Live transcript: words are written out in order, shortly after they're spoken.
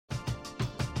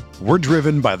We're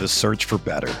driven by the search for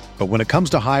better. But when it comes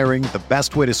to hiring, the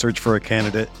best way to search for a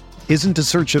candidate isn't to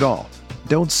search at all.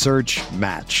 Don't search,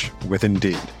 match with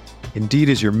Indeed. Indeed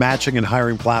is your matching and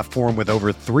hiring platform with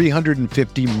over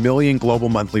 350 million global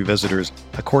monthly visitors,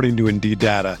 according to Indeed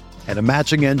data, and a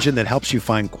matching engine that helps you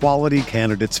find quality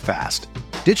candidates fast.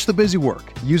 Ditch the busy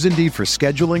work. Use Indeed for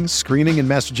scheduling, screening, and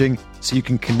messaging so you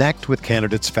can connect with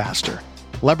candidates faster.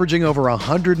 Leveraging over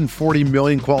 140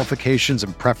 million qualifications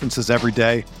and preferences every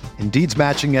day, Indeed's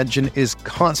matching engine is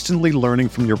constantly learning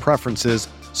from your preferences,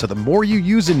 so the more you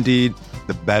use Indeed,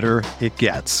 the better it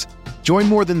gets. Join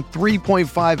more than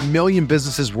 3.5 million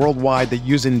businesses worldwide that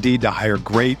use Indeed to hire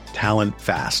great talent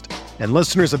fast. And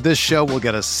listeners of this show will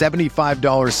get a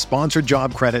 $75 sponsored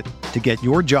job credit to get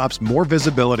your jobs more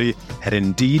visibility at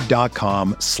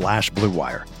Indeed.com/Blue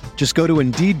Wire. Just go to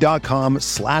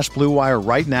Indeed.com/Blue Wire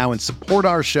right now and support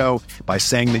our show by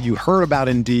saying that you heard about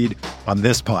Indeed on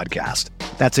this podcast.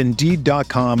 That's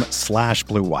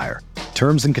Indeed.com/Blue Wire.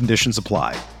 Terms and conditions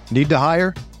apply. Need to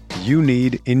hire? You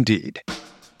need Indeed.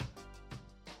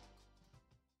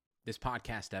 This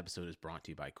podcast episode is brought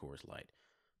to you by Coors Light.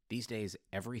 These days,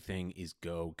 everything is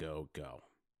go, go, go.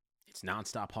 It's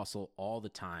nonstop hustle all the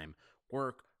time.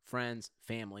 Work, friends,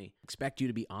 family, expect you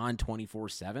to be on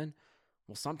 24/7.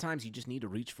 Well, sometimes you just need to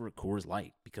reach for a Coors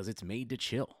Light because it's made to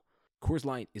chill. Coors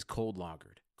Light is cold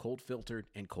lagered, cold filtered,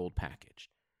 and cold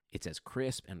packaged. It's as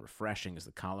crisp and refreshing as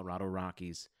the Colorado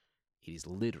Rockies. It is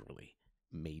literally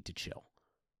made to chill.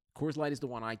 Coors Light is the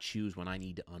one I choose when I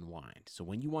need to unwind. So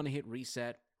when you want to hit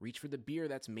reset, reach for the beer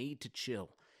that's made to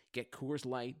chill. Get Coors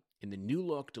Light in the new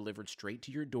look delivered straight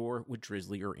to your door with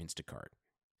Drizzly or Instacart.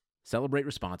 Celebrate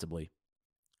responsibly.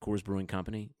 Coors Brewing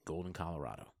Company, Golden,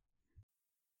 Colorado.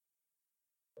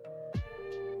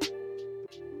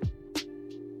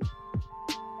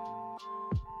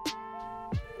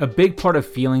 A big part of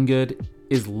feeling good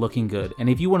is looking good. And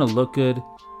if you want to look good,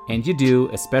 and you do,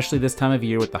 especially this time of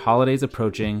year with the holidays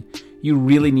approaching, you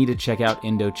really need to check out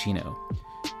Indochino.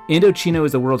 Indochino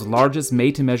is the world's largest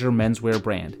made-to-measure menswear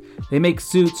brand. They make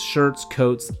suits, shirts,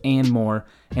 coats, and more,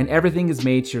 and everything is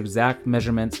made to your exact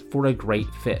measurements for a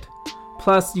great fit.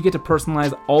 Plus, you get to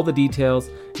personalize all the details,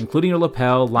 including your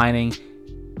lapel, lining,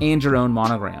 and your own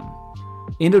monogram.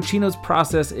 Indochino's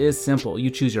process is simple. You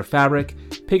choose your fabric,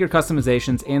 pick your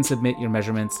customizations, and submit your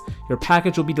measurements. Your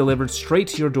package will be delivered straight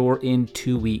to your door in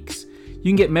 2 weeks. You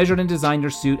can get measured and design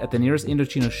your suit at the nearest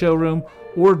Indochino showroom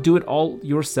or do it all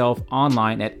yourself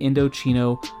online at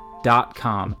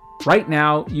Indochino.com. Right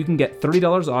now, you can get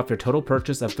 $30 off your total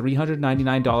purchase of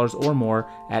 $399 or more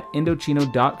at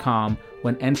Indochino.com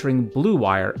when entering Blue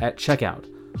Wire at checkout.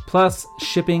 Plus,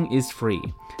 shipping is free.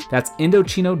 That's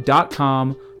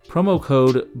Indochino.com, promo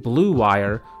code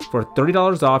BLUEWIRE for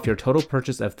 $30 off your total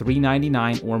purchase of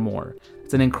 $399 or more.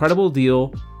 It's an incredible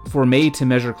deal for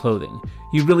made-to-measure clothing.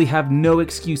 You really have no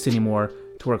excuse anymore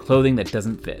to wear clothing that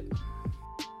doesn't fit.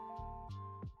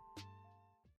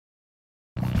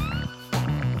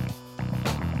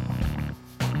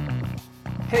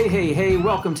 Hey,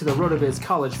 welcome to the RotoViz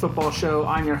College Football Show.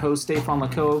 I'm your host, Stefan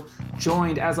Laco,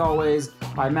 joined as always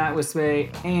by Matt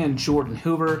Wisbey and Jordan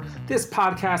Hoover. This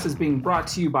podcast is being brought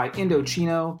to you by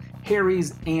Indochino,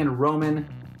 Harry's, and Roman.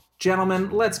 Gentlemen,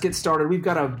 let's get started. We've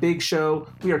got a big show.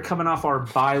 We are coming off our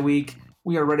bye week.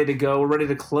 We are ready to go. We're ready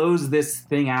to close this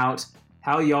thing out.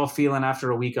 How are y'all feeling after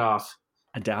a week off?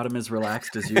 I doubt I'm as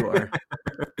relaxed as you are.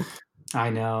 I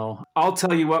know. I'll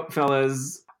tell you what,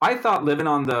 fellas. I thought living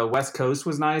on the West Coast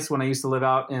was nice when I used to live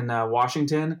out in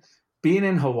Washington. Being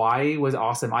in Hawaii was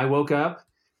awesome. I woke up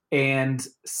and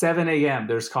 7 a.m.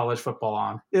 there's college football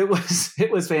on. It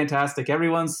was fantastic.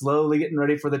 Everyone's slowly getting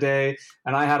ready for the day,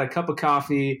 and I had a cup of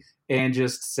coffee and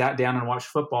just sat down and watched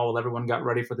football while everyone got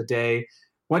ready for the day.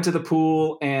 Went to the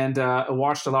pool and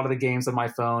watched a lot of the games on my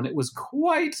phone. It was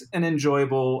quite an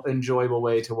enjoyable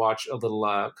way to watch a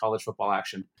little college football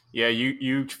action. Yeah,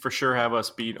 you for sure have us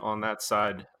beat on that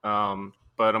side.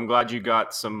 But I'm glad you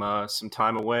got some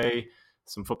time away,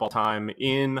 some football time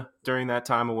in during that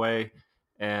time away.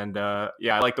 And I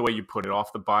like the way you put it.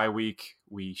 Off the bye week,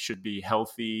 we should be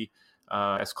healthy,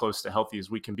 as close to healthy as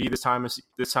we can be this time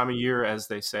of year, as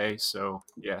they say. So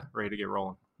yeah, ready to get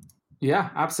rolling.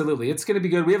 Yeah, absolutely. It's going to be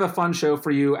good. We have a fun show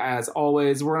for you as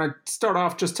always. We're going to start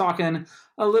off just talking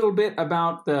a little bit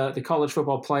about the college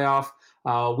football playoff.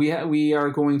 We are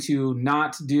going to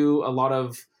not do a lot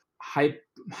of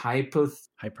hyperbole.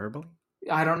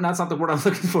 That's not the word I'm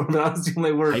looking for, but that's the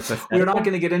only word. We're not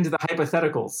going to get into the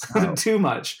hypotheticals too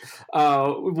much.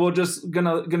 We're just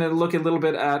gonna look a little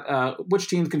bit at which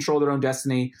teams control their own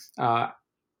destiny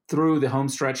through the home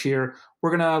stretch here.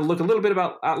 We're going to look a little bit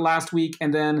about last week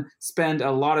and then spend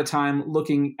a lot of time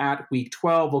looking at week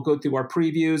 12. We'll go through our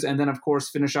previews and then, of course,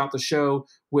 finish out the show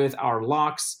with our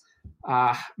locks.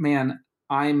 Man,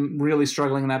 I'm really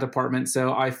struggling in that department,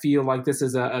 so I feel like this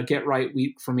is a get-right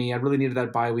week for me. I really needed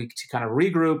that bye week to kind of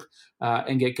regroup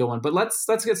and get going. But let's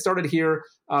get started here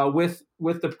with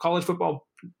the college football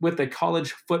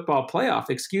playoff.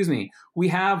 Excuse me. We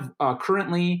have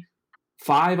currently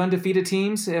 5 undefeated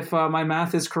teams, if my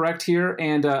math is correct here,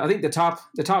 and I think the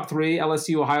top 3,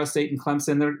 LSU, Ohio State, and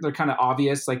Clemson, they're kind of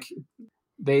obvious. Like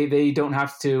they don't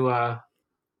have to.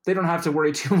 They don't have to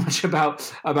worry too much about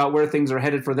where things are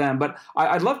headed for them. But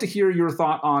I'd love to hear your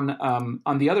thought on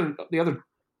the other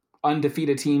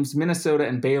undefeated teams, Minnesota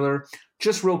and Baylor.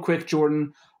 Just real quick,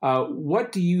 Jordan,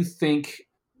 what do you think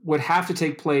would have to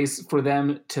take place for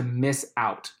them to miss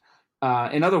out?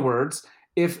 In other words,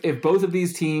 if both of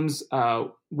these teams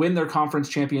win their conference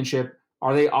championship,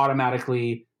 are they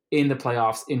automatically in the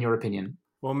playoffs, in your opinion?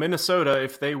 Well, Minnesota,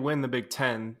 if they win the Big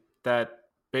Ten, that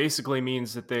basically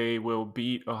means that they will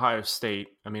beat Ohio State.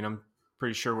 I mean, I'm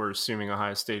pretty sure we're assuming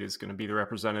Ohio State is going to be the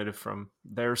representative from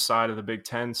their side of the Big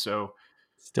Ten. So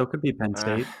still could be Penn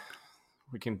State.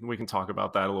 We can talk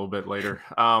about that a little bit later.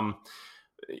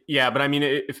 Yeah, but I mean,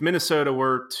 if Minnesota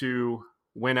were to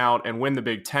win out and win the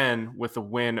Big Ten with a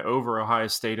win over Ohio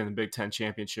State in the Big Ten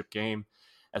championship game,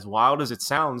 as wild as it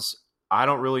sounds, I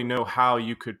don't really know how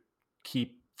you could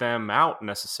keep them out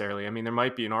necessarily. I mean, there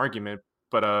might be an argument,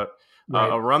 but a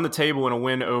run the table and a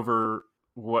win over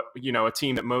a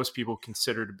team that most people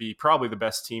consider to be probably the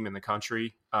best team in the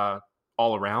country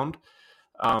all around.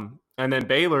 And then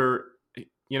Baylor,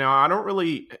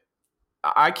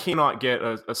 I cannot get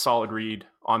a solid read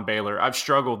on Baylor. I've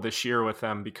struggled this year with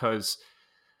them because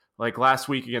like last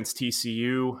week against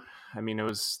TCU, I mean,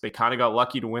 they kind of got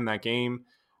lucky to win that game.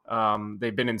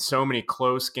 They've been in so many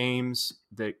close games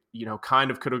that,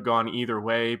 kind of could have gone either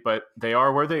way, but they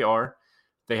are where they are.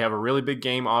 They have a really big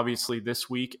game, obviously, this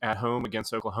week at home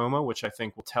against Oklahoma, which I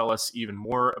think will tell us even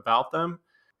more about them.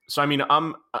 So, I mean,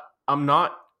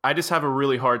 I just have a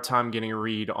really hard time getting a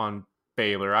read on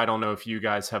Baylor. I don't know if you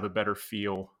guys have a better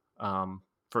feel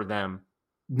for them.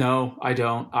 No, I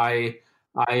don't. I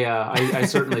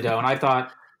certainly don't.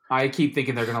 I keep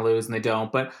thinking they're going to lose and they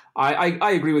don't, but I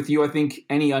agree with you. I think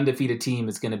any undefeated team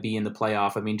is going to be in the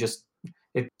playoff. I mean,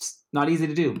 it's not easy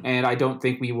to do. And I don't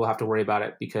think we will have to worry about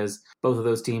it because both of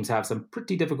those teams have some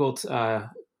pretty difficult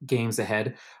games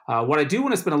ahead. What I do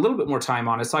want to spend a little bit more time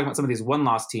on is talking about some of these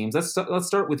one-loss teams. Let's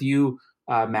start with you,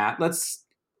 Matt.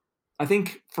 I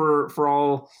think for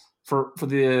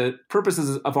the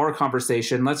purposes of our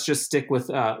conversation, let's just stick with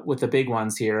the big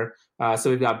ones here. So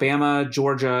we've got Bama,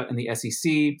 Georgia in the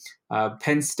SEC,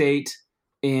 Penn State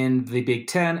in the Big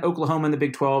Ten, Oklahoma in the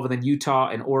Big 12, and then Utah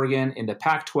and Oregon in the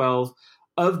Pac-12.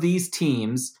 Of these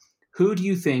teams, who do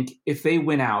you think, if they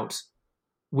win out,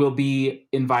 will be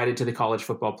invited to the college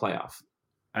football playoff?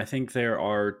 I think there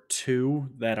are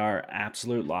 2 that are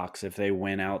absolute locks. If they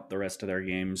win out the rest of their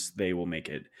games, they will make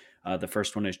it. The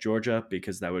first one is Georgia,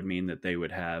 because that would mean that they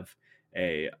would have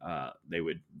a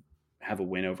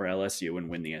win over LSU and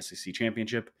win the SEC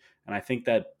championship. And I think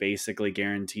that basically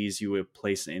guarantees you a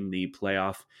place in the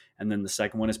playoff. And then the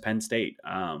second one is Penn State.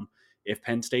 If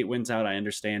Penn State wins out, I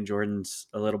understand Jordan's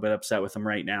a little bit upset with them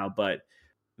right now, but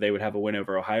they would have a win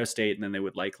over Ohio State, and then they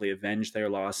would likely avenge their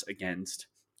loss against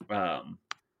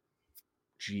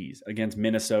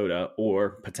Minnesota or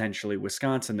potentially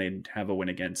Wisconsin they'd have a win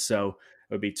against. So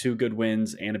it would be 2 good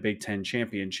wins and a Big Ten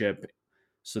championship.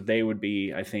 So they would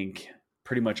be, I think,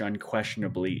 pretty much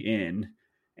unquestionably in.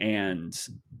 And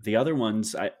the other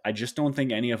ones, I just don't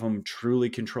think any of them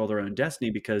truly control their own destiny,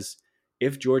 because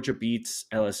if Georgia beats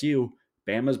LSU,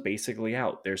 Bama's basically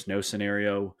out. There's no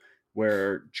scenario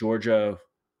where Georgia,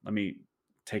 let me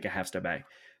take a half step back.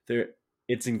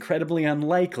 It's incredibly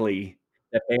unlikely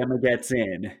that Bama gets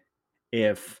in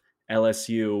if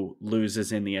LSU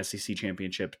loses in the SEC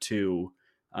championship to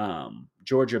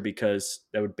Georgia, because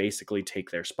that would basically take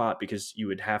their spot, because you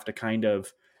would have to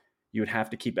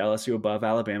keep LSU above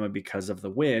Alabama because of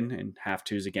the win, and have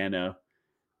to's again a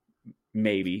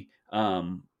maybe.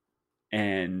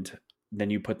 And then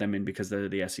you put them in because they're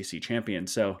the SEC champion.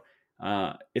 So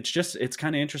it's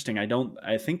kind of interesting.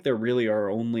 I think there really are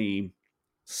only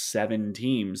 7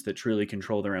 teams that truly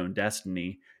control their own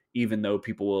destiny, even though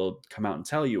people will come out and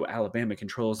tell you Alabama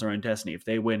controls their own destiny. If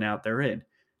they win out, they're in.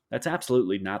 That's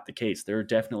absolutely not the case. There are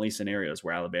definitely scenarios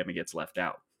where Alabama gets left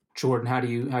out. Jordan, how do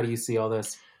you see all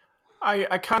this?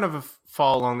 I kind of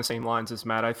fall along the same lines as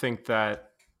Matt. I think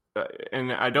that,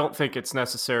 and I don't think it's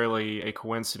necessarily a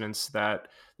coincidence that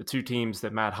the 2 teams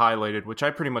that Matt highlighted, which I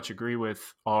pretty much agree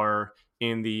with, are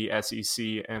in the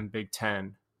SEC and Big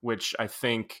Ten, which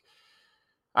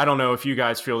I don't know if you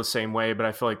guys feel the same way, but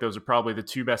I feel like those are probably the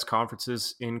two best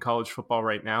conferences in college football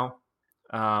right now,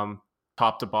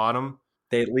 top to bottom.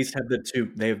 They at least have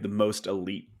they have the most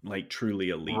elite, like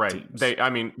truly elite teams.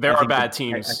 There are bad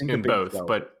teams in both,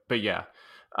 but yeah.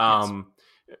 Yes.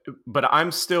 But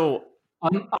I'm still...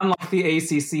 Unlike the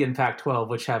ACC and Pac-12,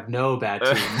 which have no bad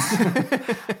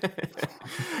teams.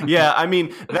 Yeah, I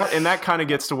mean, that kind of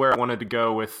gets to where I wanted to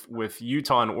go with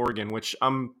Utah and Oregon, which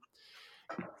I'm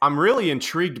really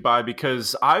intrigued by,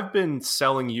 because I've been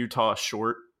selling Utah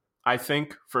short, I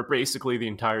think, for basically the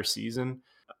entire season.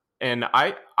 And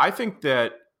I think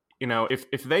that,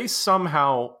 if they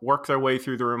somehow work their way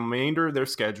through the remainder of their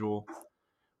schedule,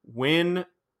 win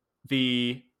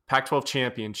the Pac-12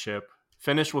 championship,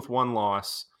 finish with one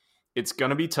loss, it's going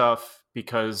to be tough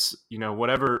because,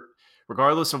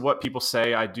 regardless of what people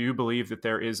say, I do believe that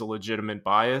there is a legitimate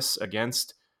bias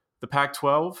against the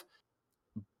Pac-12.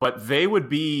 But they would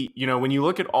be, when you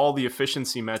look at all the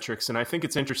efficiency metrics, and I think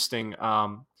it's interesting.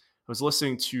 I was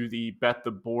listening to the Bet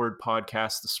the Board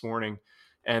podcast this morning,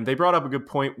 and they brought up a good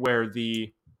point where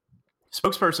the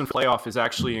spokesperson for playoff is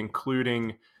actually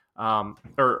including,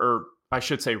 or I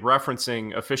should say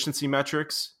referencing efficiency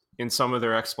metrics in some of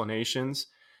their explanations.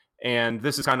 And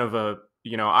this is kind of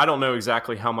I don't know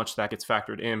exactly how much that gets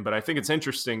factored in, but I think it's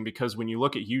interesting because when you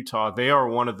look at Utah, they are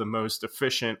one of the most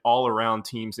efficient all-around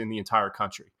teams in the entire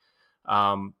country.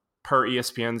 Per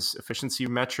ESPN's efficiency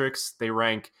metrics, they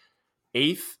rank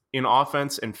 8th in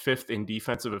offense and 5th in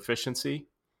defensive efficiency.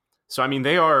 So, I mean,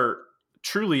 they are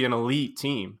truly an elite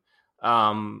team,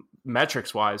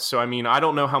 metrics-wise. So, I mean, I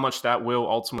don't know how much that will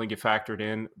ultimately get factored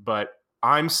in, but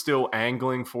I'm still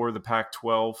angling for the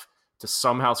Pac-12 to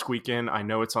somehow squeak in. I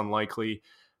know it's unlikely.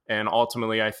 And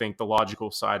ultimately, I think the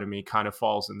logical side of me kind of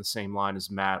falls in the same line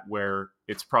as Matt, where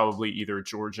it's probably either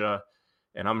Georgia,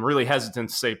 and I'm really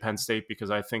hesitant to say Penn State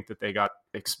because I think that they got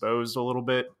exposed a little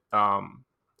bit. I'm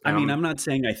not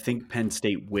saying I think Penn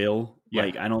State will. Yeah.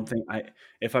 Like, I don't think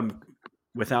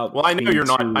without. Well, I know you're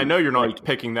not. I know you're not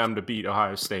picking them to beat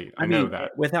Ohio State. I know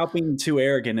that. Without being too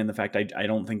arrogant in the fact, I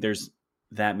don't think there's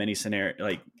that many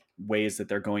ways that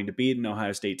they're going to beat an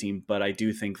Ohio State team. But I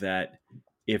do think that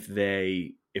if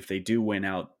they do win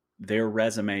out, their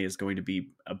resume is going to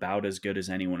be about as good as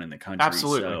anyone in the country.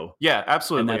 Absolutely. So, yeah,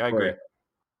 absolutely. I agree.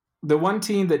 The one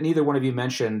team that neither one of you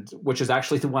mentioned, which is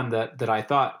actually the one that I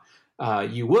thought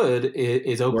you would,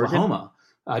 is Oklahoma.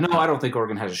 No, I don't think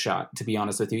Oregon has a shot, to be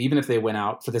honest with you, even if they went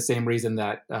out for the same reason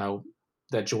that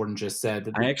Jordan just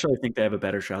said. I actually think they have a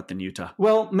better shot than Utah.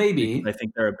 Well, maybe. I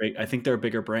think they're a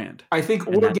bigger brand. I think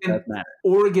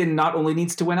Oregon not only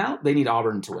needs to win out, they need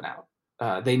Auburn to win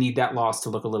out. They need that loss to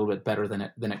look a little bit better than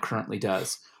it currently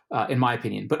does, in my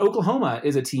opinion. But Oklahoma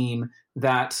is a team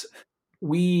that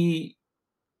we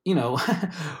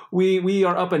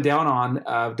are up and down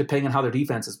on, depending on how their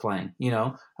defense is playing,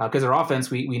 because their offense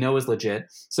we know is legit.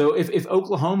 So if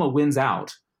Oklahoma wins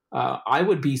out, I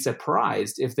would be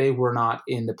surprised if they were not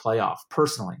in the playoff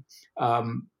personally.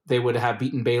 They would have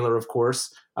beaten Baylor, of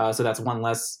course. So that's one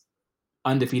less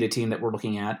undefeated team that we're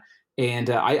looking at. And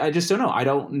I just don't know. I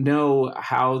don't know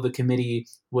how the committee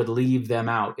would leave them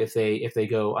out if they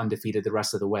go undefeated the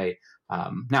rest of the way.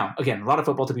 Now, again, a lot of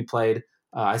football to be played.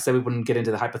 I said we wouldn't get into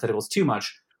the hypotheticals too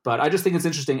much, but I just think it's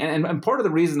interesting. And part of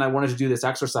the reason I wanted to do this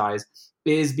exercise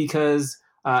is because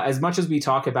as much as we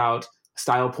talk about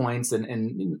style points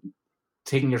and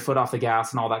taking your foot off the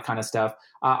gas and all that kind of stuff,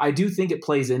 I do think it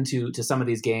plays into some of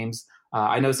these games.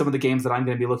 I know some of the games that I'm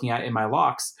going to be looking at in my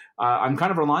locks, I'm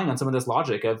kind of relying on some of this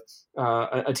logic of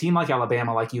a team like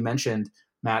Alabama, like you mentioned,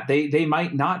 Matt, they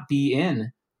might not be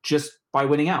in just by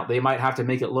winning out. They might have to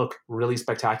make it look really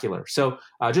spectacular. So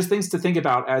just things to think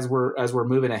about as we're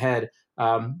moving ahead.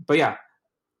 But yeah,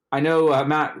 I know,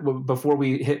 Matt, before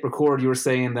we hit record, you were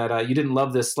saying that you didn't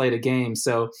love this slate of games.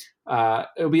 So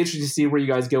it'll be interesting to see where you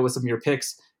guys go with some of your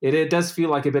picks. It does feel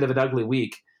like a bit of an ugly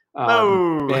week.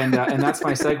 And that's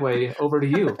my segue over to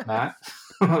you, Matt.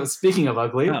 Speaking of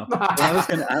ugly. Oh, well,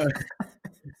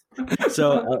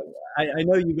 I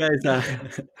know you guys.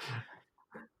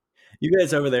 You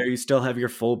guys over there, you still have your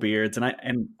full beards,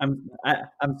 and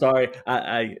I'm sorry,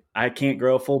 I can't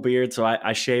grow a full beard, so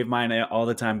I shave mine all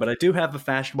the time. But I do have a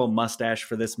fashionable mustache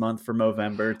for this month for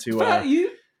Movember to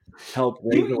help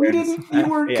raise awareness. You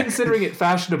weren't considering it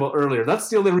fashionable earlier. That's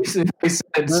the only reason I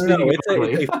said. No,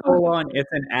 it's a full on.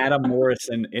 It's an Adam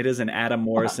Morrison. It is an Adam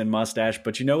Morrison mustache.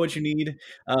 But you know what you need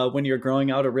when you're growing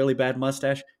out a really bad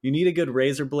mustache? You need a good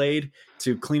razor blade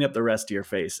to clean up the rest of your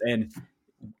face. And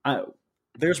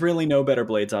there's really no better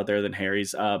blades out there than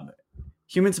Harry's.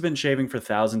 Humans have been shaving for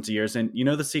thousands of years, and you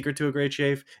know the secret to a great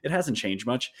shave? It hasn't changed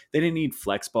much. They didn't need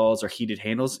flex balls or heated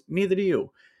handles, neither do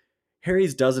you.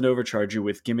 Harry's doesn't overcharge you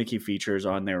with gimmicky features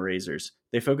on their razors.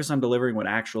 They focus on delivering what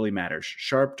actually matters,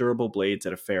 sharp, durable blades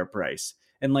at a fair price.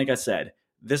 And like I said,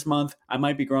 this month I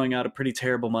might be growing out a pretty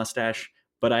terrible mustache,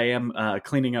 but I am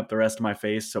cleaning up the rest of my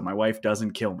face so my wife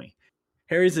doesn't kill me.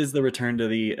 Harry's is the return to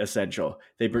the essential.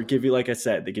 They give you, like I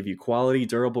said, they give you quality,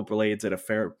 durable blades at a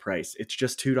fair price. It's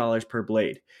just $2 per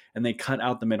blade. And they cut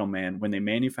out the middleman when they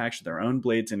manufacture their own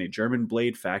blades in a German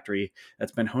blade factory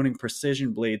that's been honing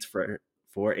precision blades for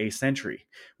a century,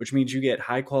 which means you get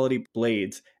high quality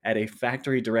blades at a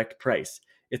factory direct price.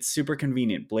 It's super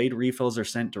convenient. Blade refills are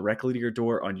sent directly to your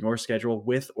door on your schedule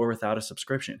with or without a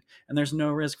subscription. And there's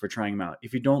no risk for trying them out.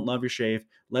 If you don't love your shave,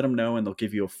 let them know and they'll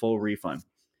give you a full refund.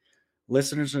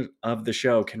 Listeners of the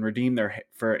show can redeem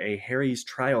for a Harry's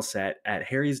trial set at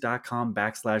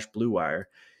harrys.com/bluewire.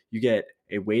 You get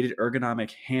a weighted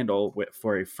ergonomic handle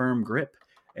for a firm grip,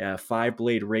 a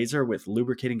 5-blade razor with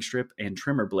lubricating strip and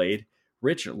trimmer blade,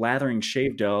 rich lathering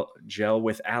shave gel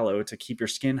with aloe to keep your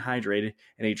skin hydrated,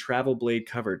 and a travel blade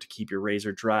cover to keep your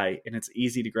razor dry, and it's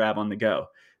easy to grab on the go.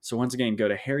 So once again, go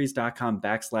to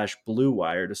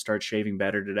harrys.com/bluewire to start shaving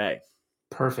better today.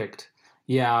 Perfect.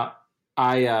 Yeah,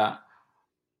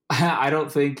 I don't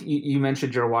think you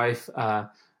mentioned your wife,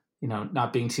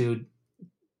 not being too.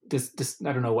 I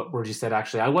don't know what word you said.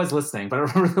 Actually, I was listening, but I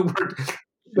don't remember the word.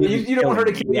 But you don't want her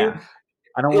to kill you.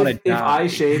 I don't want to. If I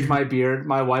shaved my beard,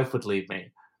 my wife would leave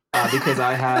me because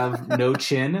I have no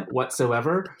chin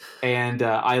whatsoever, and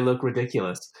I look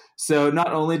ridiculous. So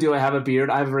not only do I have a beard,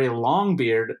 I have a very long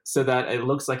beard, so that it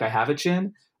looks like I have a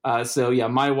chin. So yeah,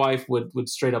 my wife would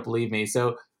straight up leave me.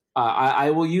 So.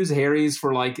 I will use Harry's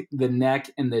for like the neck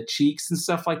and the cheeks and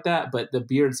stuff like that, but the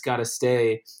beard's got to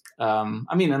stay.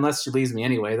 Unless she leaves me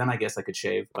anyway, then I guess I could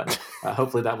shave, but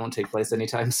hopefully that won't take place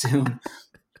anytime soon.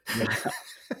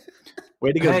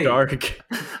 Way to go, Dark.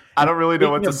 I don't really know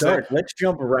what to say. Let's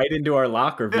jump right into our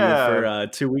locker view for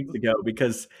 2 weeks ago,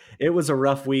 because it was a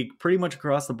rough week pretty much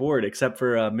across the board, except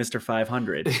for Mr.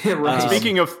 500. Right.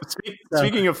 Speaking of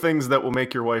things that will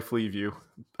make your wife leave you,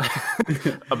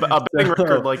 a betting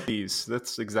record like these,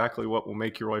 that's exactly what will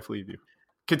make your wife leave you.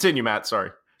 Continue, Matt. Sorry.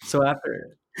 So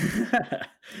after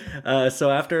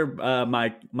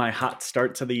my hot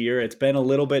start to the year, it's been a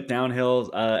little bit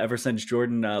downhill ever since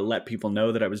Jordan let people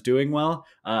know that I was doing well.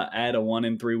 I had a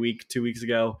 1-3 week 2 weeks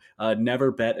ago.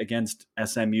 Never bet against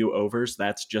SMU overs.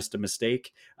 That's just a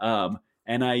mistake.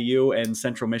 NIU and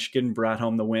Central Michigan brought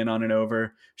home the win on an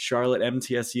over. Charlotte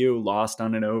MTSU lost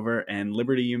on an over, and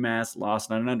Liberty UMass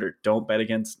lost on an under. Don't bet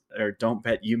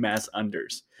UMass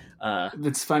unders.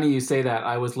 It's funny you say that.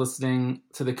 I was listening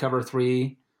to the Cover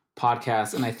 3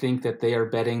 podcast, and I think that they are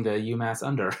betting the UMass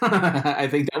under. I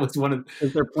think that was one of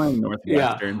because they're playing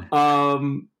Northwestern. Yeah.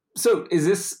 So is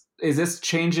this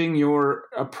changing your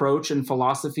approach and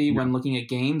philosophy when looking at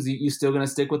games? You still going to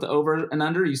stick with the over and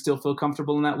under? You still feel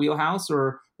comfortable in that wheelhouse,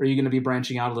 or are you going to be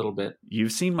branching out a little bit?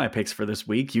 You've seen my picks for this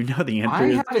week. You know the answer.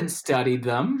 I haven't studied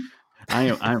them.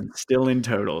 I'm still in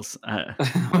totals.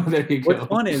 There you go. What's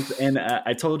fun is, and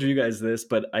I told you guys this,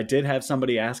 but I did have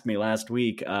somebody ask me last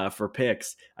week for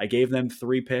picks. I gave them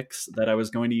 3 picks that I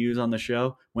was going to use on the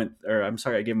show.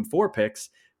 I gave them 4 picks.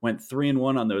 Went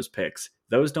 3-1 on those picks.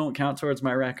 Those don't count towards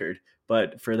my record.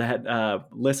 But for that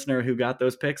listener who got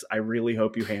those picks, I really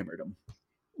hope you hammered them.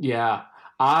 Yeah.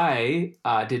 I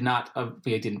did not. I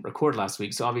didn't record last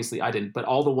week, so obviously I didn't. But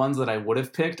all the ones that I would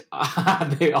have picked,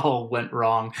 they all went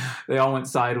wrong. They all went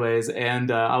sideways, and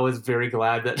I was very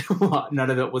glad that none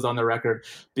of it was on the record,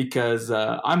 because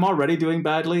I'm already doing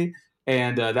badly,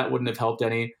 and that wouldn't have helped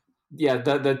any. Yeah,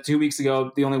 the 2 weeks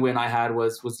ago, the only win I had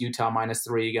was Utah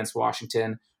 -3 against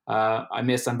Washington. I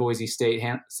missed on Boise State,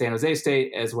 San Jose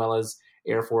State, as well as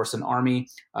Air Force and Army.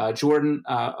 Jordan,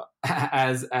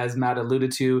 as Matt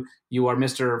alluded to, you are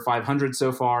Mr. 500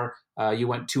 so far. You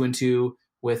went 2-2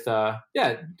 with, I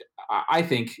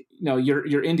think,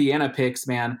 your Indiana picks,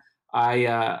 man.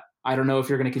 I don't know if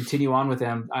you're going to continue on with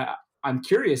them. I'm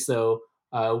curious though,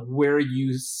 where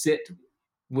you sit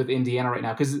with Indiana right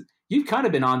now, because you've kind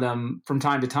of been on them from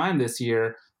time to time this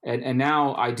year. And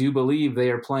now I do believe they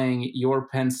are playing your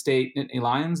Penn State Nittany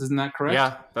Lions. Isn't that correct?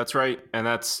 Yeah, that's right. And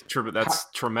that's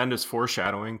tremendous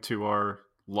foreshadowing to our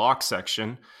lock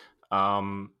section.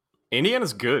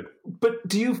 Indiana's good. But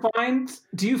do you find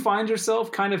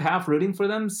yourself kind of half rooting for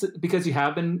them because you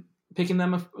have been picking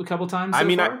them a couple times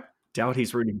so far? I doubt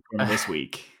he's rooting for them this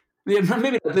week. Yeah,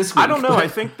 maybe not this week. I don't know. I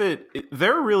think that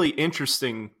they're really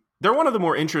interesting. They're one of the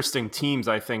more interesting teams,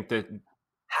 I think, that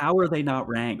How are they not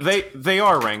ranked? They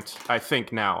are ranked, I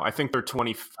think now. I think they're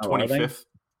 25th.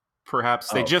 Perhaps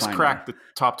they just cracked the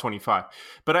top 25.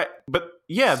 But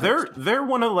yeah, they're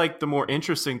one of like the more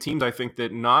interesting teams I think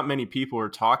that not many people are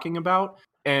talking about.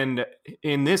 And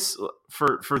in this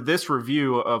for this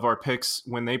review of our picks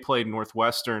when they played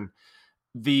Northwestern,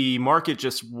 the market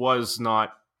just was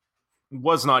not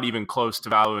even close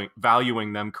to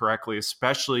valuing them correctly,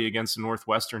 especially against a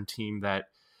Northwestern team that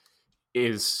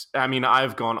is, I mean,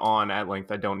 I've gone on at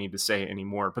length. I don't need to say it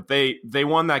anymore, but they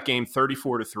won that game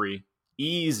 34-3.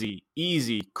 Easy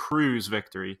cruise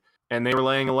victory. And they were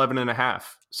laying 11.5.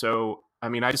 So, I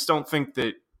mean, I just don't think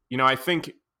that, I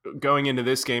think going into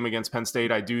this game against Penn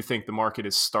State, I do think the market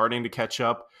is starting to catch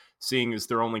up, seeing as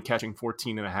they're only catching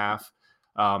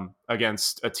 14.5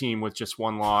 against a team with just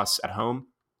one loss at home.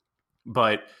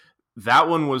 But that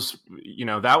one was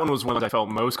one I felt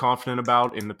most confident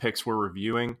about in the picks we're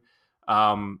reviewing.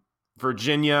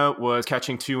 Virginia was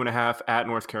catching 2.5 at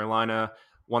North Carolina,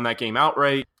 won that game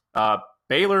outright.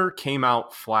 Baylor came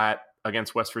out flat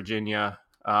against West Virginia,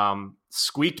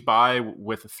 squeaked by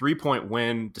with a 3-point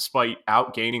win despite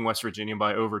outgaining West Virginia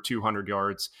by over 200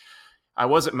 yards. I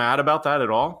wasn't mad about that at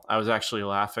all. I was actually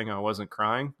laughing. I wasn't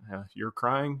crying. You're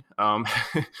crying.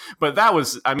 But that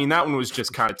one was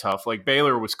just kind of tough. Like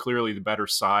Baylor was clearly the better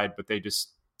side, but they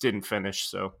just didn't finish.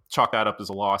 So chalk that up as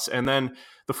a loss. And then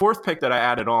the fourth pick that I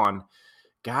added on,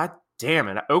 God damn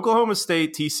it, Oklahoma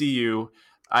State, TCU.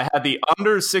 I had the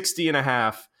under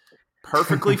 60.5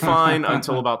 perfectly fine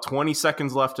until about 20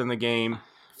 seconds left in the game.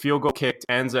 Field goal kicked,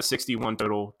 ends at 61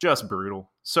 total. Just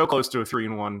brutal. So close to a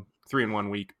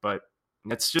 3-1 week, but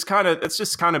it's just kind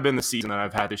of been the season that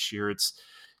I've had this year. It's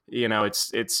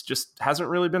just hasn't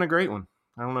really been a great one.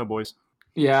 I don't know, boys.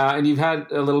 Yeah, and you've had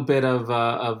a little bit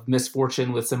of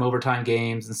misfortune with some overtime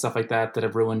games and stuff like that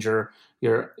have ruined your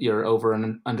over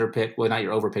and under pick. Well, not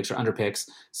your over picks, your under picks.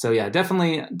 So yeah,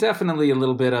 definitely a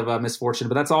little bit of a misfortune,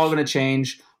 but that's all going to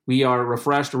change. We are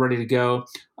refreshed, we're ready to go.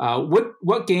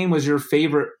 What game was your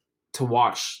favorite to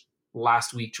watch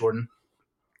last week, Jordan?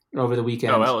 Over the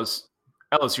weekend? Oh,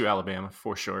 LSU Alabama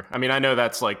for sure. I mean, I know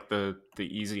that's like the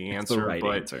easy answer, the right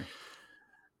but answer.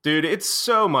 Dude, it's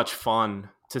so much fun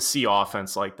to see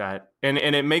offense like that. And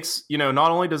it makes,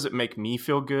 not only does it make me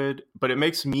feel good, but it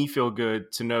makes me feel good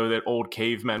to know that old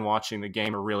cavemen watching the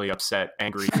game are really upset,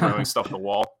 angry, throwing stuff at the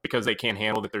wall because they can't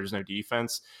handle that there's no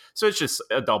defense. So it's just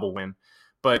a double win.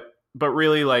 But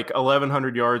really, like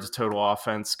 1,100 yards of total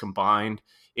offense combined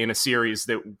in a series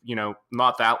that,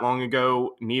 not that long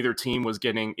ago, neither team was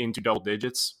getting into double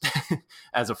digits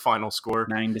as a final score.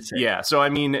 9-6. Yeah. So, I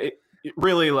mean, it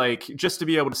really, like, just to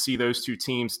be able to see those two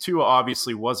teams, Tua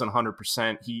obviously wasn't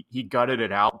 100%. He gutted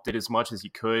it out, did as much as he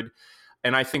could.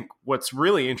 And I think what's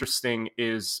really interesting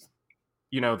is,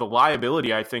 the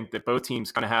liability I think that both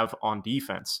teams kind of have on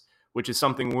defense, which is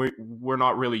something we're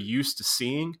not really used to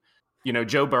seeing.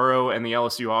 Joe Burrow and the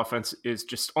LSU offense is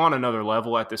just on another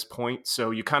level at this point.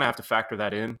 So you kind of have to factor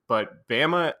that in. But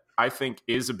Bama, I think,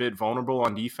 is a bit vulnerable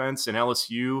on defense. And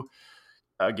LSU,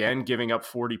 again, giving up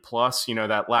 40 plus,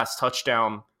 that last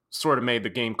touchdown sort of made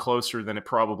the game closer than it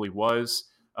probably was.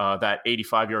 That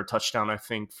 85-yard touchdown, I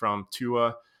think, from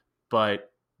Tua.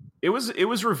 But it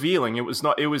was revealing. It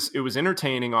was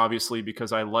entertaining, obviously,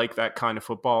 because I like that kind of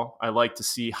football. I like to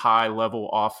see high level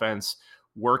offense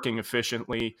working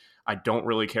efficiently. I don't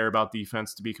really care about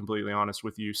defense, to be completely honest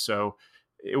with you. So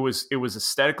it was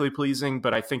aesthetically pleasing,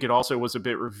 but I think it also was a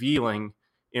bit revealing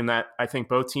in that I think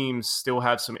both teams still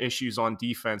have some issues on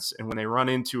defense. And when they run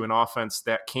into an offense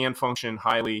that can function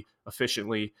highly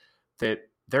efficiently, that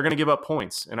they're going to give up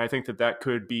points. And I think that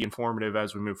could be informative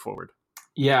as we move forward.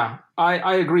 Yeah,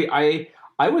 I agree.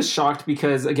 I was shocked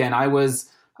because, again,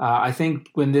 I think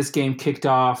when this game kicked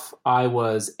off, I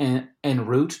was en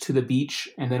route to the beach.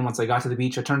 And then once I got to the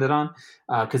beach, I turned it on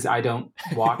because I don't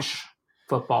watch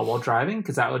football while driving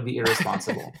because that would be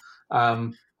irresponsible.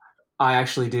 I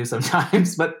actually do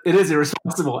sometimes, but it is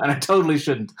irresponsible and I totally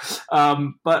shouldn't.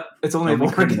 But it's only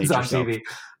Oregon's on TV.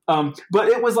 But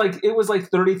it was like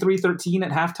 33-13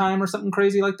 at halftime or something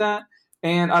crazy like that.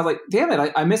 And I was like, damn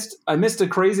it, I missed a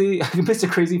crazy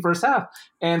first half.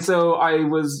 And so I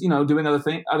was, doing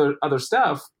other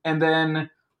stuff. And then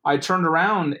I turned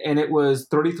around and it was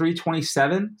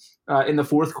 33-27 in the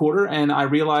fourth quarter. And I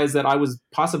realized that I was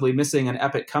possibly missing an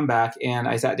epic comeback. And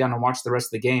I sat down and watched the rest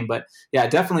of the game. But yeah,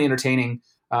 definitely entertaining.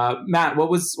 Matt, what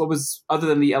was other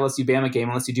than the LSU Bama game,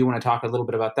 unless you do want to talk a little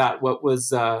bit about that, what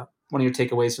was one of your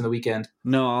takeaways from the weekend?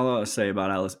 No, all I'll say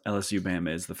about LSU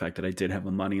Bama is the fact that I did have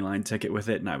a money line ticket with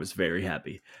it, and I was very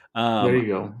happy. There you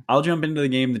go. I'll jump into the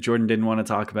game that Jordan didn't want to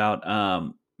talk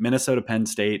about. Minnesota Penn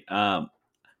State.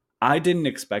 I didn't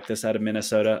expect this out of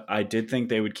Minnesota. I did think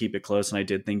they would keep it close, and I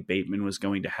did think Bateman was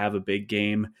going to have a big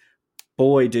game.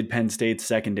 Boy, did Penn State's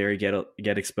secondary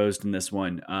get exposed in this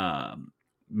one.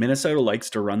 Minnesota likes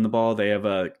to run the ball. They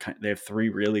have 3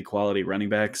 really quality running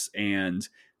backs, and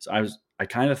so I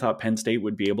kind of thought Penn State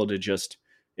would be able to just,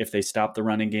 if they stop the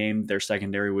running game, their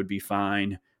secondary would be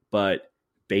fine. But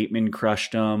Bateman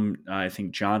crushed them. I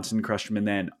think Johnson crushed him, and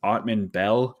then Ottman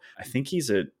Bell. I think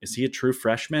is he a true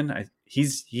freshman?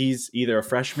 He's either a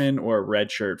freshman or a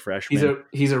redshirt freshman.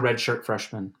 He's a redshirt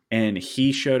freshman, and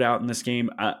he showed out in this game.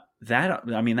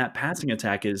 That passing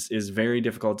attack is very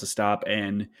difficult to stop,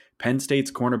 and Penn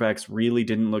State's cornerbacks really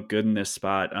didn't look good in this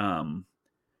spot.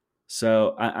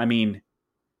 So I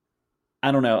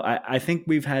don't know. I think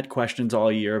we've had questions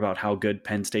all year about how good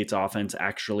Penn State's offense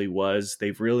actually was.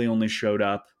 They've really only showed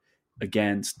up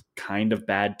against kind of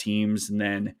bad teams, and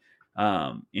then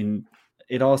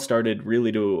it all started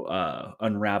really to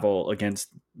unravel against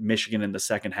Michigan in the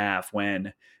second half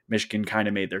when Michigan kind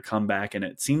of made their comeback. And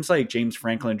it seems like James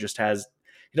Franklin he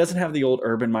doesn't have the old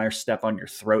Urban Meyer step on your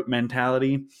throat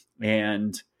mentality.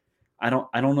 And I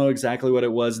don't know exactly what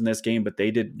it was in this game, but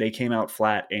they came out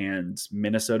flat and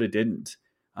Minnesota didn't.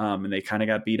 And they kind of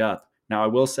got beat up. Now I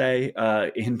will say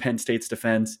in Penn State's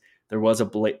defense, there was a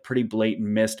pretty blatant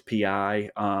missed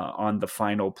PI on the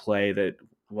final play that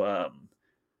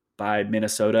by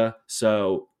Minnesota.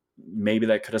 So maybe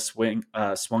that could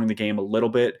have swung the game a little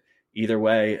bit. Either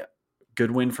way,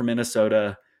 good win for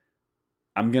Minnesota.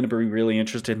 I'm going to be really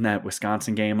interested in that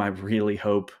Wisconsin game. I really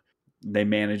hope they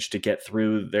manage to get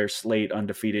through their slate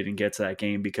undefeated and get to that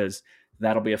game, because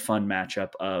that'll be a fun matchup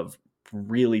of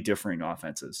really differing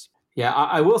offenses. Yeah,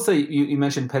 I will say, you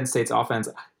mentioned Penn State's offense.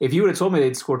 If you would have told me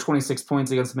they'd score 26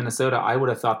 points against Minnesota, I would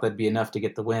have thought that'd be enough to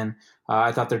get the win.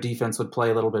 I thought their defense would play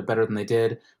a little bit better than they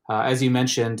did. As you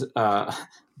mentioned,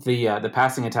 the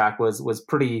passing attack was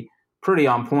pretty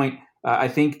on point. I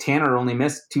think Tanner only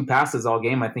missed 2 passes all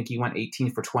game. I think he went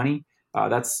 18 for 20.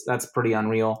 That's pretty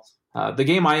unreal. The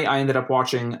game I ended up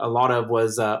watching a lot of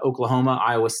was Oklahoma,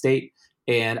 Iowa State.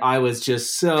 And I was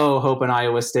just so hoping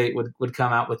Iowa State would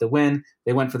come out with a win.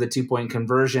 They went for the 2-point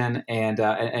conversion and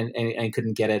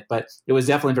couldn't get it. But it was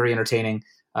definitely very entertaining.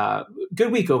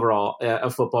 Good week overall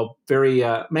of football. Very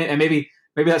and maybe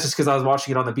that's just because I was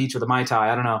watching it on the beach with a Mai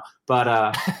Tai. I don't know, but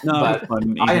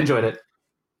I enjoyed it.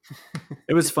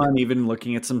 It was fun, even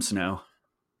looking at some snow.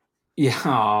 Yeah.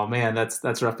 Oh man,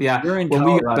 that's rough. Yeah. You're in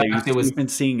Colorado. You've been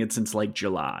seeing it since like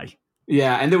July.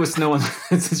 Yeah, and there was snow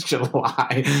since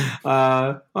July.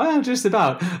 Well, just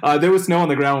about. There was snow on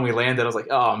the ground when we landed. I was like,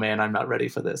 oh man, I'm not ready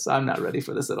for this. I'm not ready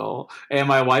for this at all. And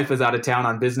my wife is out of town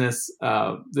on business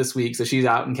this week, so she's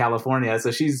out in California.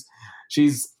 So she's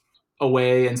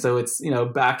away, and so it's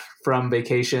back from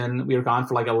vacation. We were gone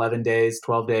for like 11 days,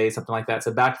 12 days, something like that.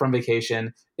 So back from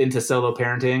vacation into solo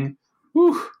parenting.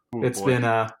 Whew, Ooh, it's been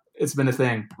a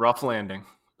thing. Rough landing.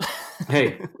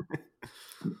 Hey,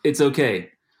 it's okay.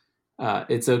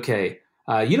 It's okay.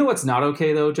 You know what's not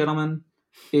okay, though, gentlemen,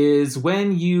 is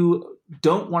when you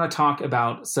don't want to talk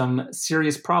about some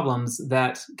serious problems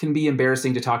that can be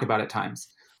embarrassing to talk about at times.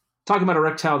 Talking about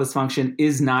erectile dysfunction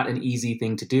is not an easy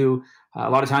thing to do. A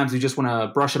lot of times we just want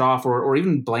to brush it off or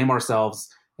even blame ourselves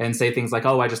and say things like,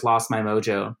 oh, I just lost my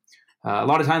mojo. A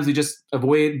lot of times we just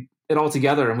avoid it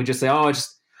altogether and we just say, oh, I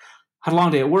just had a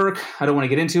long day at work. I don't want to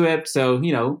get into it. So,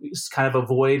 just kind of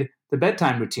avoid the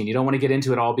bedtime routine. You don't want to get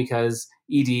into it all because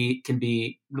ED can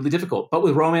be really difficult. But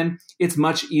with Roman, it's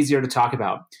much easier to talk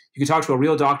about. You can talk to a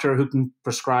real doctor who can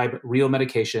prescribe real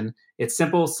medication. It's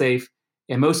simple, safe,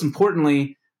 and most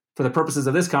importantly, for the purposes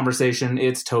of this conversation,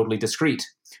 it's totally discreet.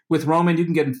 With Roman, you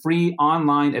can get a free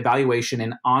online evaluation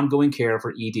and ongoing care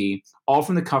for ED, all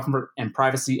from the comfort and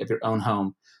privacy of your own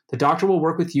home. The doctor will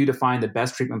work with you to find the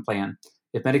best treatment plan.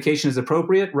 If medication is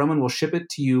appropriate, Roman will ship it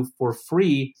to you for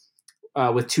free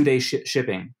with 2-day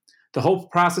shipping. The whole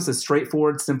process is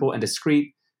straightforward, simple, and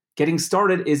discreet. Getting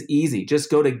started is easy. Just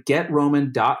go to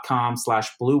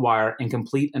getroman.com/bluewire and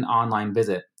complete an online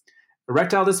visit.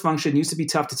 Erectile dysfunction used to be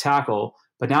tough to tackle,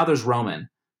 but now there's Roman.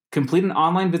 Complete an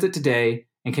online visit today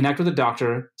and connect with a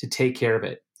doctor to take care of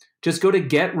it. Just go to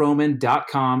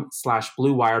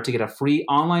getroman.com/bluewire to get a free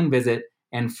online visit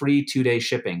and free 2-day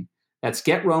shipping. That's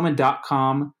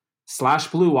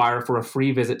getroman.com/bluewire for a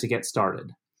free visit to get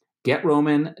started.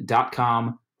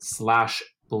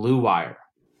 getroman.com/bluewire.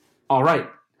 All right,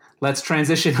 let's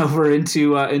transition over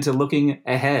into looking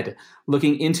ahead,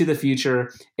 looking into the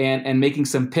future, and making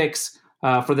some picks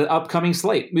for the upcoming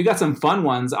slate. We got some fun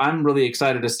ones. I'm really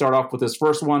excited to start off with this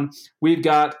first one. We've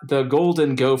got the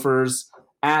Golden Gophers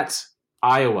at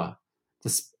Iowa.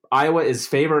 Iowa is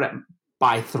favored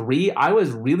by 3. I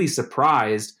was really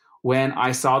surprised when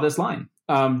I saw this line.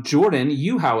 Jordan,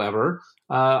 you, however,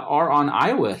 are on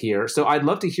Iowa here. So I'd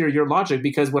love to hear your logic,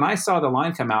 because when I saw the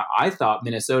line come out, I thought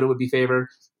Minnesota would be favored,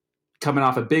 coming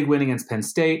off a big win against Penn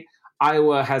State.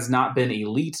 Iowa has not been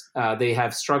elite. They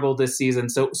have struggled this season.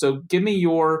 So give me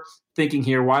your thinking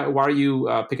here. Why are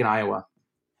you picking Iowa?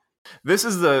 This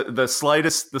is the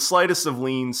slightest of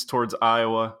leans towards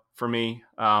Iowa for me.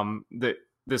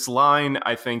 This line,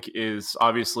 I think, is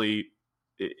obviously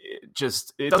it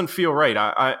doesn't feel right.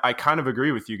 I kind of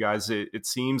agree with you guys. It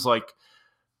seems like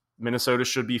Minnesota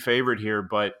should be favored here,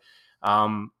 but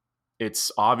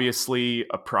it's obviously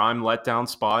a prime letdown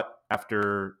spot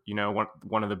after,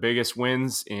 one of the biggest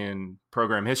wins in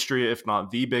program history, if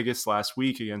not the biggest, last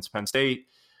week against Penn State.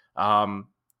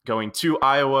 Going to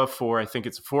Iowa for, I think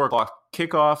it's a 4:00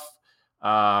 kickoff.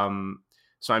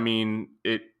 So, I mean,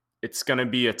 it's going to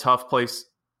be a tough place.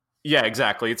 Yeah,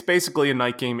 exactly. It's basically a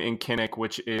night game in Kinnick,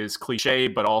 which is cliche,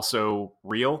 but also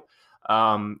real.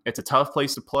 It's a tough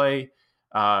place to play.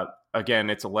 Again,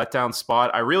 it's a letdown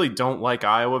spot. I really don't like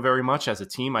Iowa very much as a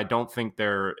team. I don't think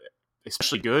they're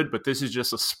especially good, but this is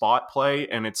just a spot play,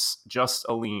 and it's just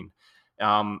a lean.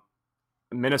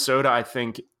 Minnesota, I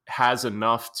think, has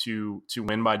enough to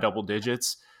win by double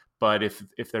digits, but if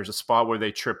there's a spot where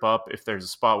they trip up, if there's a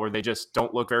spot where they just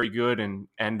don't look very good and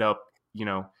end up,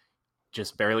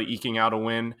 just barely eking out a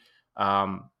win,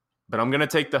 but I'm going to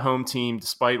take the home team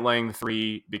despite laying the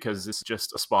 3 because it's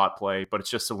just a spot play, but it's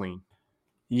just a lean.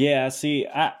 Yeah, see,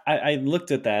 I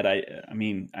looked at that. I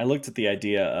mean, I looked at the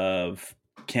idea of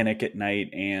Kinnick at night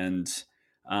and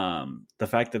the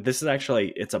fact that this is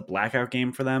actually, it's a blackout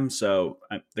game for them. So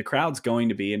the crowd's going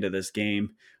to be into this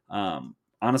game.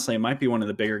 Honestly, it might be one of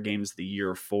the bigger games of the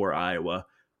year for Iowa.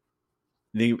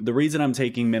 The reason I'm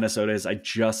taking Minnesota is I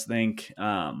just think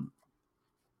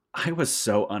Iowa's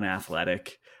so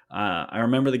unathletic. I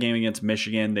remember the game against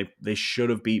Michigan. They should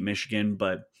have beat Michigan,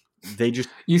 but they just...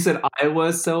 You said I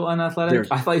was so unathletic?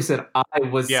 I thought you said I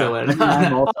was so unathletic.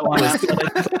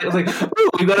 I was like, ooh,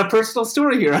 we got a personal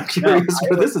story here. I'm curious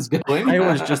where this is going.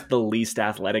 Iowa's just the least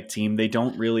athletic team. They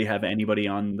don't really have anybody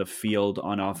on the field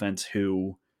on offense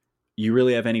who you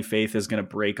really have any faith is going to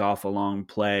break off a long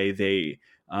play. They're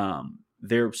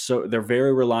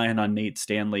very reliant on Nate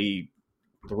Stanley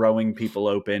throwing people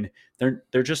open.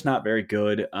 They're just not very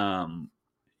good. And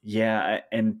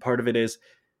part of it is,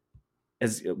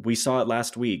 as we saw it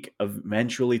last week,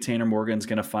 eventually Tanner Morgan's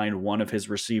going to find one of his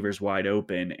receivers wide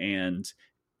open. And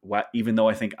even though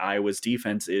I think Iowa's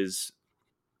defense is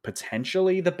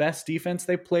potentially the best defense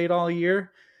they played all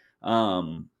year,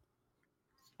 I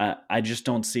just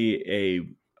don't see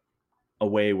a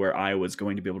way where Iowa's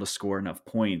going to be able to score enough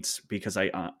points, because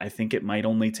I think it might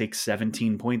only take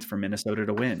 17 points for Minnesota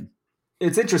to win.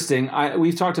 It's interesting.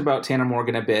 We've talked about Tanner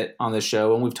Morgan a bit on this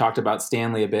show, and we've talked about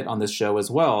Stanley a bit on this show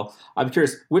as well. I'm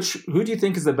curious, who do you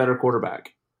think is the better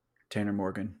quarterback? Tanner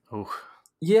Morgan. Oh,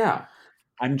 yeah.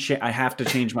 I have to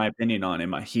change my opinion on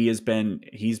him. He's been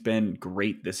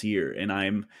great this year,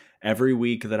 and every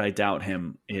week that I doubt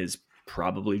him is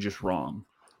probably just wrong.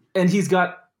 And he's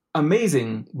got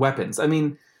amazing weapons. I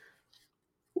mean,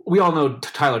 we all know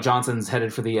Tyler Johnson's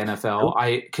headed for the NFL.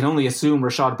 I can only assume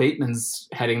Rashad Bateman's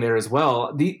heading there as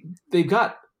well. They've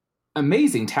got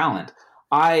amazing talent.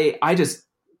 I just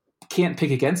can't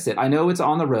pick against it. I know it's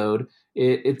on the road.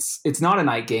 It's not a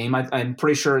night game. I'm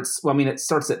pretty sure it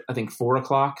starts at, I think,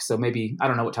 4:00. So maybe, I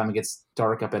don't know what time it gets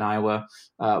dark up in Iowa.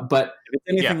 But if it's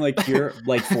anything like here,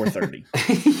 like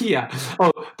 4:30. Yeah.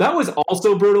 Oh, that was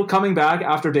also brutal, coming back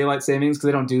after daylight savings, because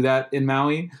they don't do that in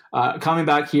Maui. Coming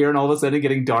back here and all of a sudden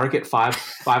getting dark at 5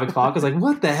 o'clock. I was like,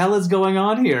 what the hell is going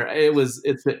on here?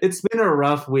 It's been a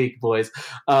rough week, boys.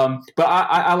 But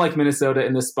I like Minnesota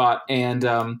in this spot, and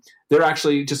they're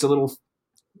actually just a little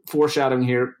foreshadowing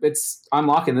here. I'm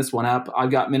locking this one up.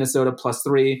 I've got Minnesota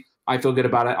 +3. I feel good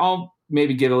about it. I'll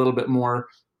maybe give a little bit more.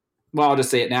 Well, I'll just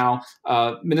say it now.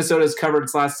 Minnesota's covered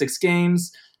its last 6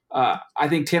 games. I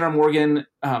think Tanner Morgan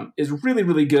is really,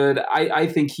 really good. I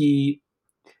think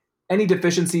any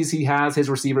deficiencies he has, his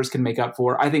receivers can make up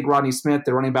for. I think Rodney Smith,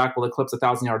 the running back, will eclipse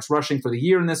 1,000 yards rushing for the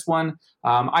year in this one.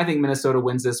 I think Minnesota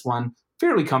wins this one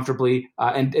fairly comfortably,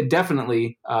 and it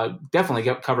definitely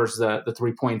covers the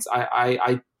 3 points.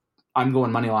 I'm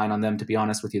going money line on them, to be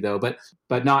honest with you, though,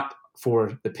 but not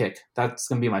for the pick. That's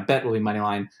going to be my bet, will be money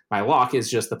line. My lock is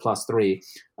just the +3.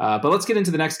 But let's get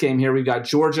into the next game here. We've got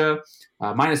Georgia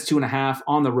 -2.5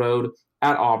 on the road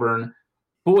at Auburn.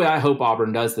 Boy, I hope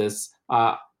Auburn does this.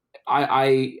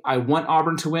 I want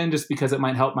Auburn to win just because it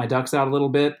might help my Ducks out a little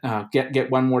bit,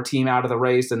 get one more team out of the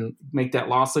race and make that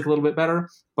loss look a little bit better.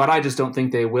 But I just don't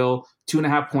think they will.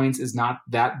 2.5 points is not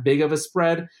that big of a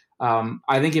spread.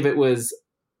 I think if it was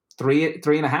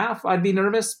 3.5, I'd be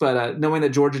nervous. But knowing that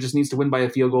Georgia just needs to win by a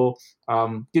field goal,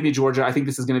 give me Georgia. I think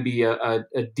this is going to be a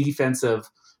defensive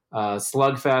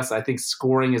slugfest. I think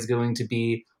scoring is going to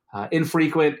be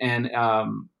infrequent, and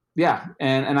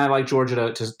and I like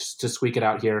Georgia to squeak it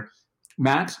out here.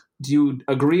 Matt, do you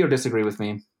agree or disagree with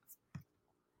me?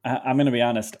 I'm going to be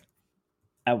honest.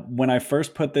 When I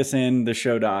first put this in the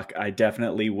show doc, I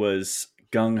definitely was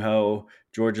gung-ho.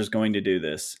 Georgia's going to do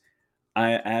this.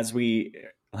 As we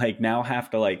now have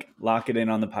to lock it in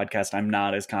on the podcast, I'm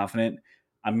not as confident.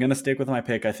 I'm going to stick with my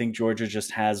pick. I think Georgia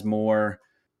just has more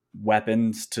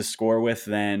weapons to score with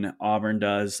than Auburn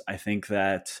does. I think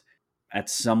that at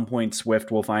some point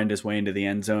Swift will find his way into the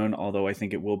end zone, although I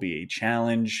think it will be a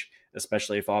challenge,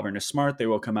 especially if Auburn is smart. They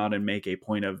will come out and make a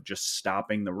point of just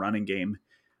stopping the running game.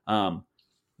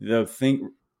 The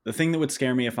thing that would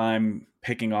scare me if I'm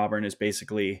picking Auburn is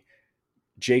basically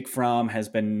Jake Fromm has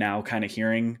been now kind of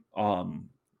hearing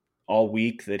all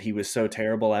week that he was so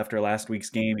terrible after last week's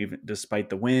game, even despite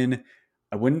the win.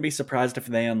 I wouldn't be surprised if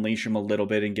they unleash him a little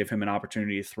bit and give him an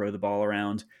opportunity to throw the ball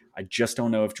around. I just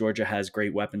don't know if Georgia has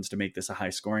great weapons to make this a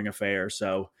high-scoring affair.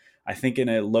 So I think in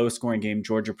a low-scoring game,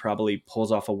 Georgia probably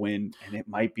pulls off a win, and it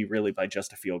might be really by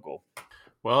just a field goal.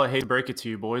 Well, I hate to break it to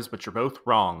you boys, but you're both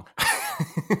wrong.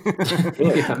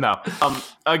 No.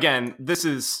 Again, this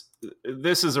is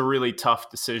a really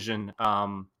tough decision.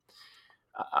 I'm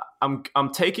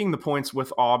taking the points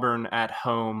with Auburn at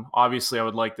home. Obviously, I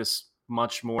would like this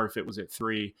much more if it was at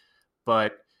 3,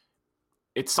 but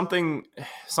it's something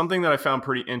that I found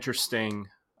pretty interesting.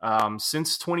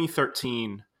 Since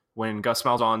 2013, when Gus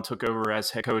Malzahn took over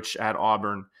as head coach at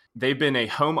Auburn, they've been a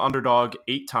home underdog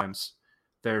 8 times.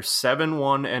 They're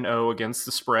 7-1-0 against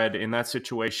the spread in that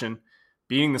situation,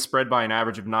 beating the spread by an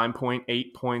average of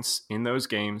 9.8 points in those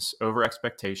games over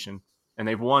expectation, and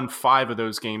they've won 5 of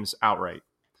those games outright.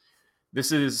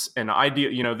 This is an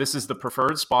ideal, this is the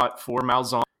preferred spot for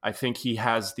Malzahn. I think he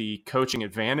has the coaching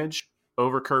advantage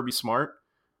over Kirby Smart.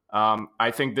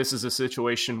 I think this is a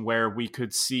situation where we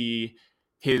could see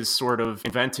his sort of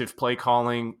inventive play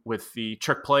calling with the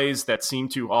trick plays that seem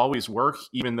to always work,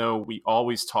 even though we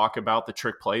always talk about the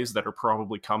trick plays that are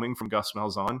probably coming from Gus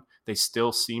Malzahn. They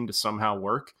still seem to somehow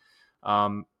work.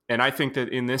 And I think that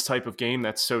in this type of game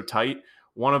that's so tight,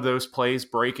 one of those plays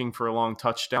breaking for a long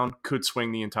touchdown could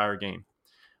swing the entire game.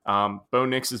 Bo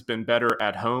Nix has been better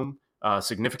at home,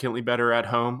 significantly better at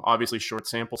home, obviously short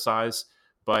sample size,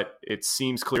 but it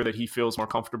seems clear that he feels more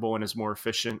comfortable and is more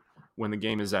efficient when the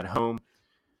game is at home.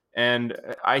 And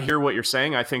I hear what you're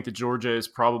saying. I think that Georgia is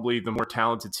probably the more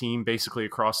talented team basically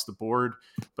across the board,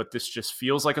 but this just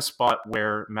feels like a spot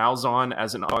where Malzahn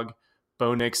as an underdog,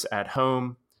 Bo Nix at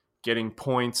home, getting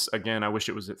points. Again, I wish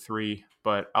it was at 3,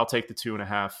 but I'll take the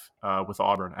 2.5 with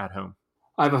Auburn at home.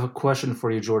 I have a question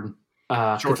for you, Jordan.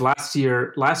 Sure. Last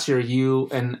year you,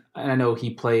 and I know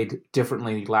he played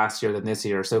differently last year than this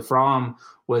year. So Fromm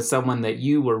was someone that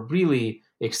you were really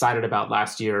excited about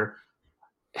last year.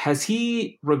 Has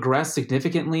he regressed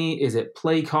significantly? Is it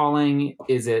play calling?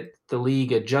 Is it the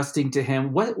league adjusting to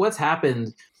him? What's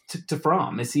happened to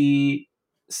Fromm? Is he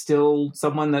still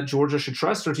someone that Georgia should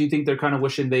trust, or do you think they're kind of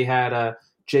wishing they had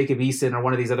Jacob Eason or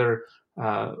one of these other?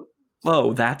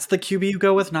 Whoa, that's the QB you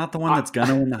go with, not the one that's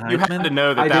gonna win the Heisman? You had to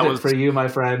know that I that did was it for you, my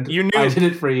friend. You knew I did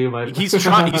it for you, my friend. He's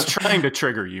trying to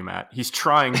trigger you, Matt. He's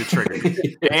trying to trigger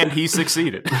you, and he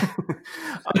succeeded.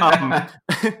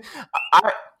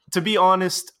 To be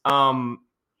honest, I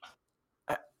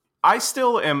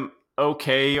still am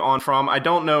okay on Fromm. I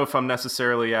don't know if I'm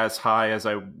necessarily as high as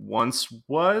I once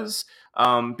was,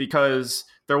 because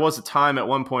there was a time at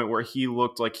one point where he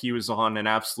looked like he was on an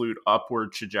absolute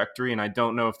upward trajectory, and I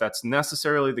don't know if that's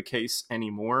necessarily the case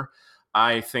anymore.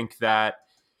 I think that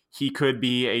he could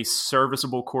be a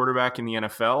serviceable quarterback in the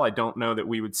NFL. I don't know that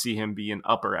we would see him be an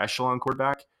upper echelon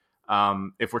quarterback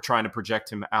if we're trying to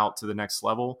project him out to the next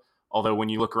level. Although when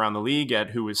you look around the league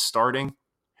at who is starting,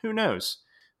 who knows?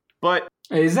 But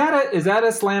is that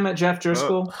a slam at Jeff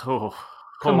Driscoll?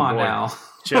 Come on boy. Now,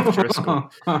 Jeff Driscoll.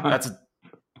 That's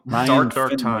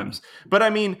dark times. But I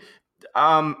mean,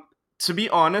 to be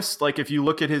honest, like if you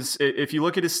look at his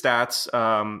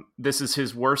stats, this is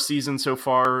his worst season so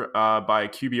far by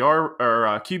QBR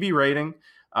or QB rating.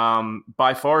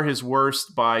 By far his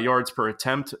worst by yards per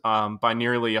attempt, by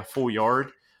nearly a full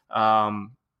yard.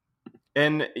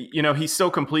 And, he's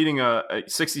still completing a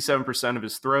 67% of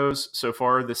his throws so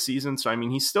far this season. So, I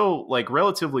mean, he's still like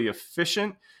relatively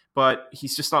efficient, but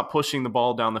he's just not pushing the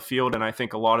ball down the field. And I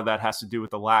think a lot of that has to do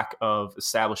with the lack of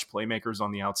established playmakers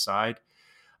on the outside.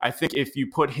 I think if you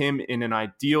put him in an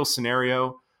ideal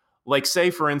scenario, like say,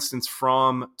 for instance,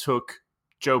 Fromm took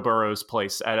Joe Burrow's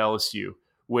place at LSU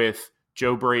with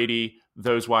Joe Brady,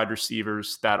 those wide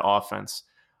receivers, that offense,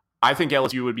 I think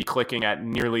LSU would be clicking at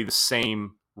nearly the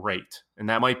same rate. And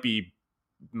that might be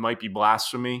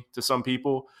blasphemy to some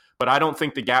people, but I don't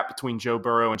think the gap between Joe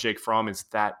Burrow and Jake Fromm is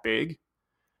that big.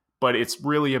 But it's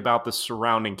really about the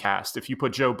surrounding cast. If you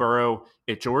put Joe Burrow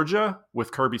at Georgia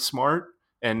with Kirby Smart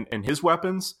and his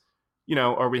weapons,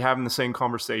 are we having the same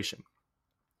conversation?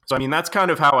 So, I mean, that's kind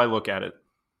of how I look at it.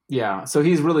 Yeah. So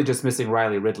he's really just missing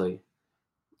Riley Ridley.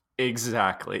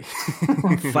 Exactly.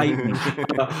 Fight me.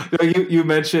 You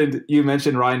mentioned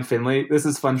Ryan Finley. This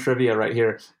is fun trivia right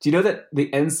here. Do you know that the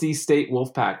NC State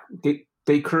Wolfpack,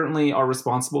 they currently are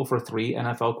responsible for 3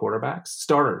 NFL quarterbacks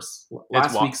starters?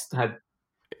 Last week's had.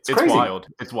 It's wild.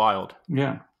 It's wild.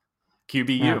 Yeah.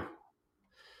 QBU. Yeah.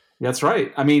 That's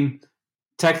right. I mean,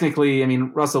 technically,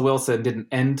 Russell Wilson didn't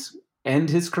end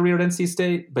his career at NC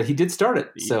State, but he did start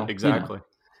it. So exactly.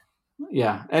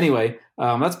 Yeah. Anyway,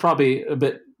 that's probably a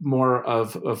bit more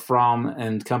of Fromm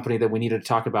and company that we need to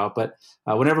talk about. But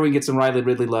whenever we can get some Riley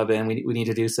Ridley love in, we need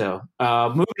to do so.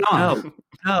 Moving on.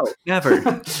 No,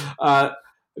 never.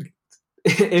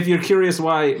 If you're curious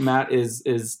why Matt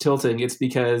is tilting, it's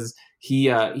because he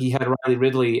had Riley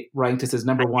Ridley ranked as his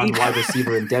number 1 wide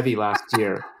receiver in Devy last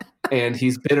year, and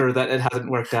he's bitter that it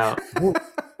hasn't worked out.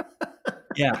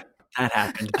 Yeah, that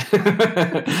happened.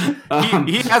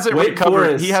 He hasn't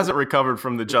recovered. He hasn't recovered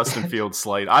from the Justin Fields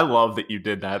slight. I love that you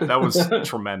did that. That was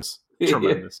tremendous.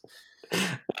 Tremendous.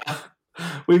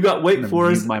 We've got Wake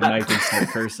Forest. My mic and start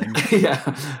cursing.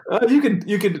 Yeah, you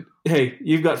can. Hey,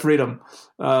 you've got freedom.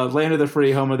 Land of the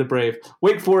free, home of the brave.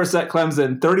 Wake Forest at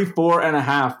Clemson,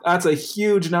 34.5. That's a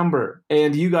huge number,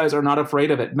 and you guys are not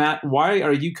afraid of it. Matt, why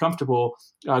are you comfortable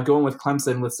going with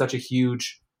Clemson with such a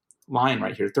huge line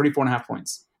right here, 34.5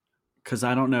 points? Because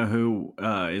I don't know who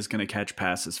is going to catch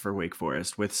passes for Wake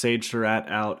Forest. With Sage Surratt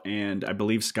out and I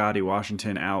believe Scotty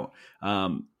Washington out,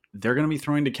 they're going to be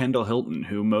throwing to Kendall Hilton,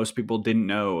 who most people didn't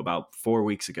know about 4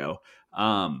 weeks ago.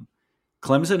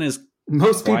 Clemson is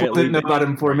most people didn't know about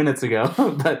him 4 minutes ago.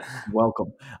 But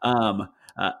welcome.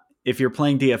 If you're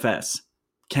playing DFS,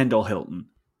 Kendall Hilton.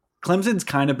 Clemson's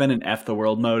kind of been in F the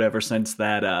world mode ever since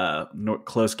that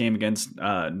close game against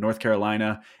North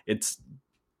Carolina. It's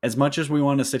as much as we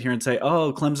want to sit here and say,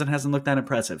 oh, Clemson hasn't looked that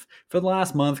impressive. For the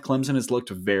last month, Clemson has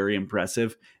looked very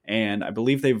impressive, and I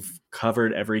believe they've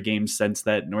covered every game since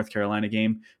that North Carolina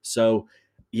game. So,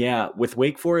 yeah, with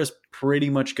Wake Forest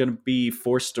pretty much going to be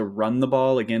forced to run the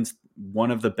ball against one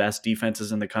of the best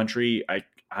defenses in the country, I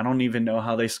don't even know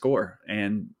how they score.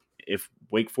 And if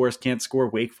Wake Forest can't score,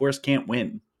 Wake Forest can't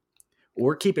win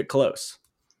or keep it close.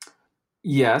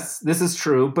 Yes, this is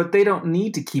true, but they don't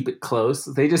need to keep it close.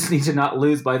 They just need to not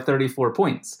lose by 34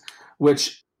 points,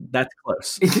 which... That's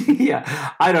close.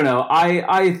 Yeah, I don't know.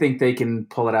 I think they can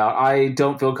pull it out. I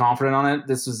don't feel confident on it.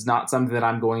 This is not something that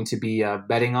I'm going to be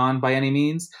betting on by any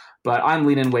means, but I'm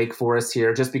leaning Wake Forest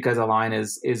here just because the line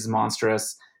is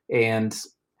monstrous. And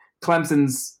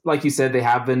Clemson's, like you said, they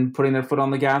have been putting their foot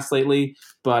on the gas lately,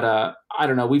 but I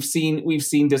don't know. We've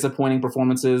seen disappointing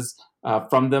performances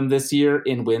from them this year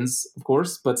in wins, of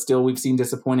course, but still we've seen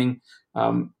disappointing.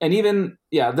 And even,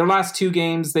 their last 2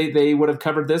 games, they would have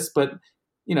covered this, but,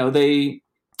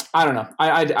 I don't know.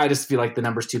 I just feel like the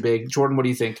number's too big. Jordan, what do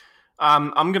you think?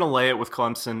 I'm going to lay it with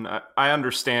Clemson. I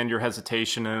understand your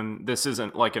hesitation, and this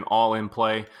isn't like an all-in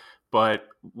play, but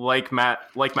like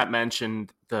Matt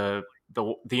mentioned, the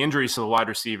injuries to the wide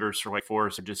receivers for Wake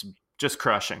Forest are just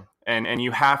crushing. And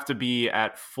you have to be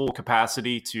at full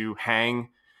capacity to hang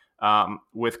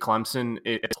with Clemson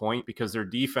at a point because their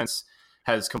defense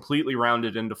has completely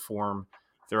rounded into form.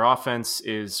 Their offense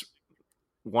is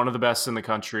one of the best in the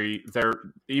country.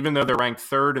 Even though they're ranked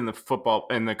 3rd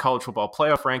in the college football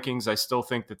playoff rankings, I still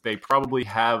think that they probably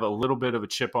have a little bit of a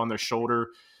chip on their shoulder.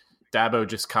 Dabo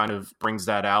just kind of brings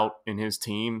that out in his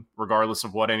team, regardless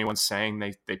of what anyone's saying.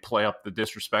 They play up the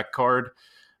disrespect card.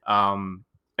 And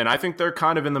I think they're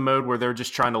kind of in the mode where they're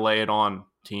just trying to lay it on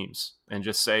teams and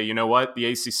just say, you know what, the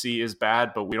ACC is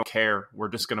bad, but we don't care. We're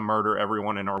just going to murder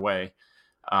everyone in our way.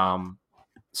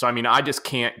 So, I mean, I just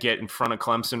can't get in front of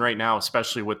Clemson right now,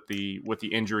 especially with the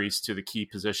injuries to the key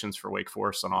positions for Wake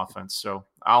Forest on offense. So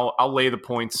I'll lay the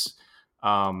points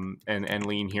and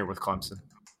lean here with Clemson.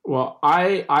 Well,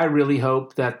 I really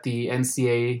hope that the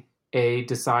NCAA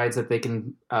decides that they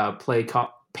can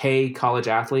pay college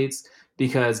athletes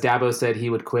because Dabo said he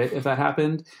would quit if that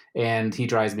happened, and he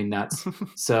drives me nuts.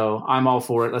 So I'm all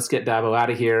for it. Let's get Dabo out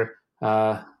of here.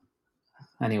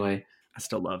 Anyway. I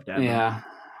still love Dabo. Yeah,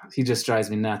 he just drives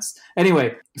me nuts.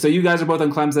 Anyway, so you guys are both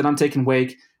on Clemson. I'm taking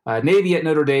Wake. Navy at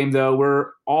Notre Dame, though.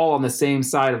 We're all on the same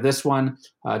side of this one.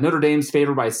 Notre Dame's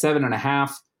favored by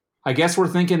 7.5. I guess we're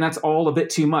thinking that's all a bit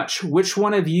too much. Which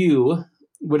one of you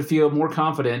would feel more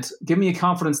confident? Give me a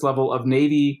confidence level of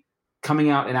Navy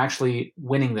coming out and actually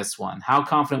winning this one. How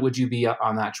confident would you be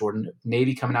on that, Jordan?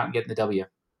 Navy coming out and getting the W.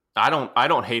 I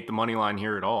don't hate the money line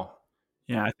here at all.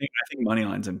 Yeah, I think money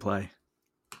line's in play.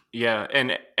 Yeah,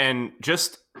 and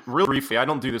just real briefly, I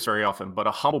don't do this very often, but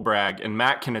a humble brag, and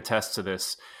Matt can attest to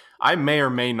this. I may or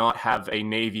may not have a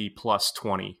Navy plus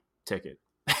 20 ticket.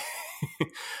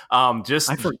 I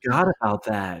forgot about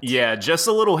that. Yeah, just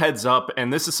a little heads up,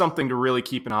 and this is something to really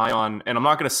keep an eye on. And I'm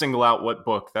not going to single out what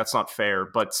book, that's not fair,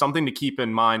 but something to keep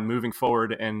in mind moving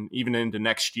forward and even into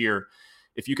next year.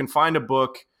 If you can find a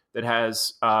book that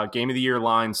has game of the year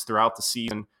lines throughout the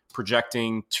season,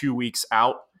 projecting 2 weeks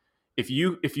out, if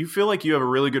you feel like you have a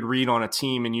really good read on a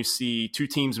team and you see two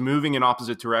teams moving in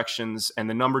opposite directions and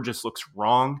the number just looks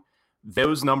wrong,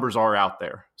 those numbers are out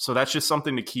there. So that's just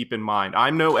something to keep in mind.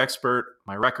 I'm no expert.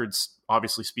 My records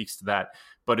obviously speaks to that,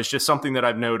 but it's just something that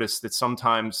I've noticed that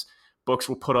sometimes books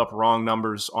will put up wrong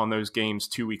numbers on those games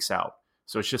 2 weeks out.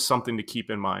 So it's just something to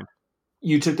keep in mind.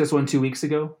 You took this one 2 weeks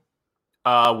ago?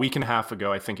 A week and a half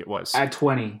ago, I think it was. At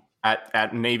 20.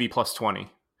 At Navy plus 20.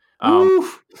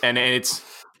 And it's...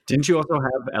 Didn't you also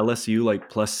have LSU like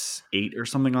plus 8 or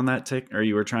something on that tick? Or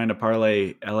you were trying to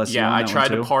parlay LSU? Yeah, on I tried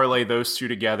to parlay those two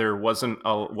together. Wasn't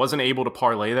able to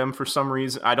parlay them for some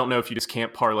reason. I don't know if you just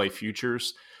can't parlay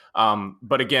futures.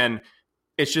 But again,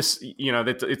 it's just,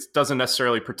 that it doesn't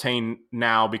necessarily pertain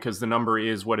now because the number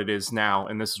is what it is now,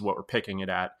 and this is what we're picking it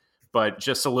at. But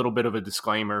just a little bit of a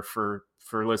disclaimer for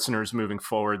listeners moving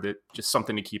forward, that just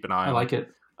something to keep an eye on. I like it.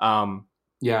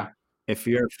 Yeah. If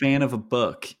you're a fan of a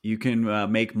book, you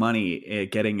can make money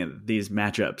getting these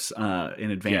matchups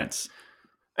in advance.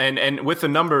 Yeah. And with the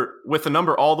number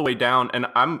all the way down, and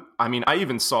I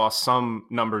even saw some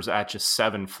numbers at just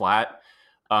 7 flat.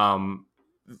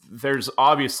 There's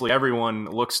obviously everyone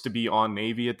looks to be on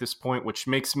Navy at this point, which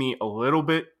makes me a little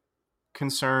bit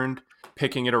concerned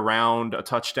picking it around a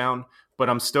touchdown, but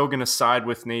I'm still going to side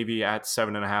with Navy at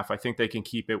 7.5. I think they can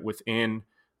keep it within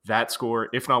that score,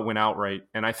 if not win outright.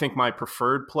 And I think my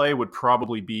preferred play would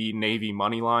probably be Navy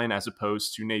money line as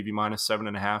opposed to Navy minus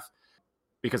 7.5,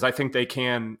 because I think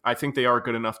they are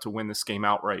good enough to win this game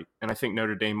outright. And I think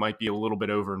Notre Dame might be a little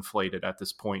bit overinflated at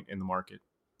this point in the market.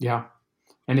 Yeah.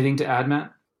 Anything to add,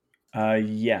 Matt?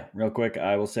 Yeah, real quick.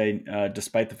 I will say,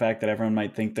 despite the fact that everyone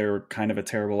might think they're kind of a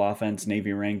terrible offense,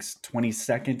 Navy ranks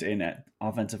 22nd in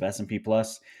offensive S&P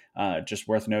plus. Just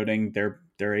worth noting,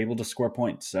 they're able to score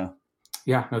points. So.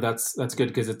 Yeah, no, that's good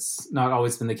because it's not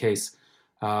always been the case.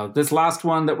 This last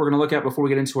one that we're going to look at before we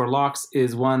get into our locks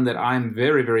is one that I'm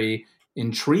very, very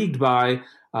intrigued by.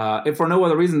 If for no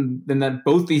other reason than that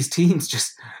both these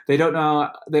teams they don't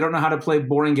know how to play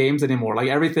boring games anymore. Like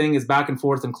everything is back and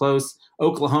forth and close.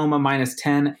 Oklahoma minus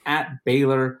 10 at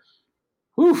Baylor.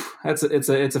 Whew, it's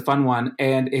a fun one.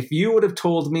 And if you would have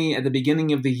told me at the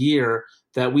beginning of the year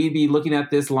that we'd be looking at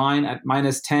this line at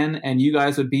minus 10 and you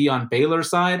guys would be on Baylor's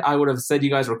side, I would have said you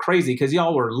guys were crazy because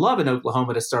y'all were loving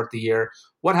Oklahoma to start the year.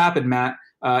 What happened, Matt?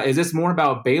 Is this more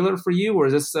about Baylor for you, or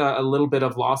is this a little bit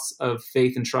of loss of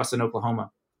faith and trust in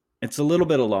Oklahoma? It's a little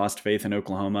bit of lost faith in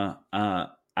Oklahoma.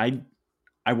 I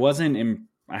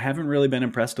haven't really been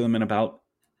impressed with them in about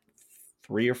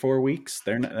 3 or 4 weeks.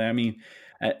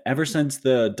 Ever since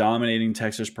the dominating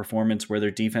Texas performance where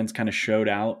their defense kind of showed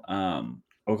out,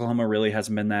 Oklahoma really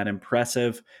hasn't been that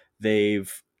impressive.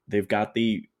 They've got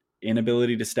the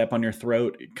inability to step on your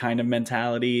throat kind of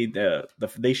mentality.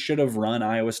 They should have run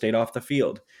Iowa State off the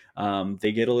field.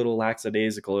 They get a little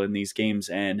lackadaisical in these games,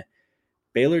 and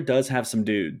Baylor does have some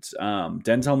dudes.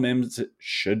 Denzel Mims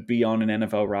should be on an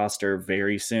NFL roster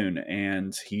very soon,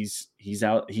 and he's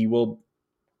out. He will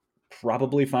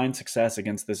probably find success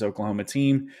against this Oklahoma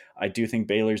team. I do think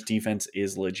Baylor's defense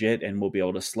is legit and will be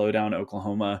able to slow down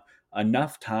Oklahoma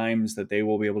enough times that they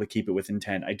will be able to keep it within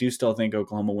 10. I do still think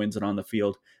Oklahoma wins it on the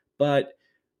field, but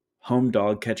home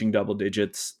dog catching double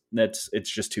digits, it's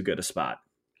just too good a spot.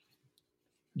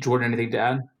 Jordan, anything to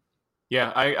add?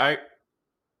 Yeah, I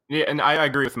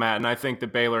agree with Matt, and I think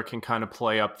that Baylor can kind of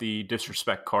play up the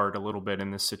disrespect card a little bit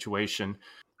in this situation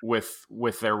with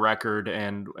their record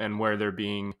and where they're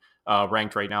being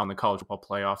ranked right now in the college football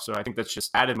playoff. So I think that's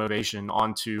just added motivation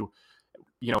onto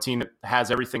team that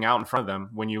has everything out in front of them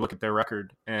when you look at their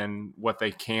record and what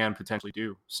they can potentially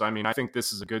do. So, I mean, I think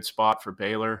this is a good spot for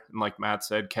Baylor. And like Matt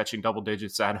said, catching double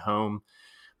digits at home,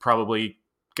 probably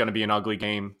going to be an ugly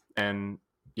game. And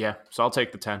yeah, so I'll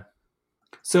take the 10.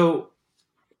 So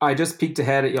I just peeked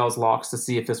ahead at y'all's locks to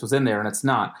see if this was in there, and it's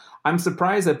not. I'm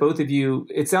surprised that both of you,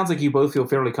 it sounds like you both feel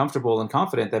fairly comfortable and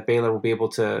confident that Baylor will be able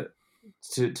to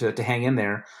hang in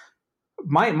there.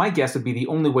 My guess would be the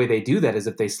only way they do that is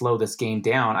if they slow this game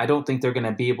down. I don't think they're going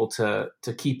to be able to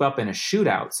keep up in a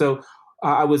shootout. So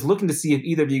I was looking to see if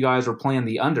either of you guys were playing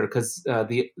the under, because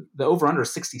the over-under is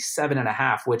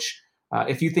 67.5, which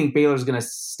if you think Baylor's going to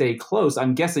stay close,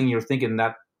 I'm guessing you're thinking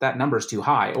that number is too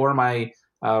high. Or am I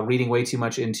reading way too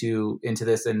much into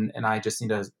this and I just need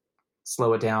to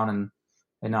slow it down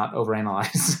and not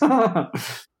overanalyze?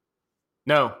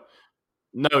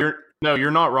 No,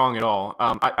 you're not wrong at all.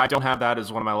 I don't have that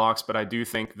as one of my locks, but I do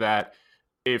think that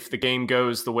if the game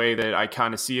goes the way that I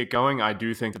kind of see it going, I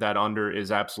do think that under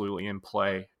is absolutely in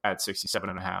play at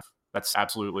 67.5. That's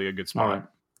absolutely a good spot. All right.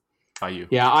 By you.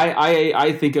 Yeah,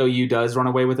 I think OU does run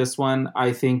away with this one.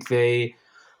 I think they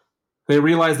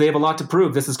realize they have a lot to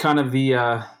prove. This is kind of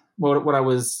the what I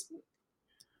was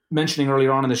mentioning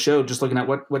earlier on in the show, just looking at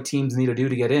what teams need to do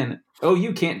to get in.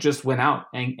 OU can't just win out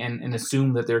and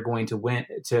assume that they're going to win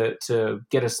to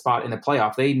get a spot in the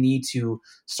playoff. They need to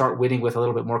start winning with a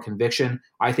little bit more conviction.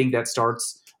 I think that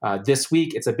starts this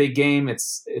week. It's a big game.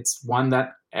 It's one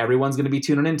that everyone's going to be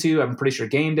tuning into. I'm pretty sure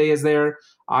game day is there.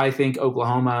 I think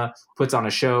Oklahoma puts on a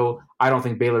show. I don't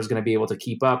think Baylor's going to be able to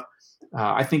keep up.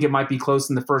 I think it might be close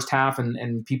in the first half,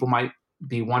 and people might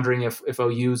be wondering if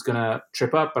OU is going to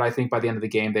trip up. But I think by the end of the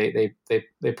game,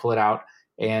 they pull it out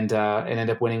and end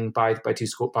up winning by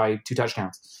two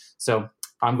touchdowns. So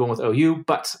I'm going with OU,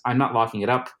 but I'm not locking it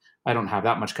up. I don't have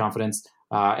that much confidence,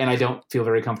 and I don't feel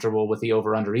very comfortable with the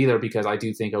over/under either, because I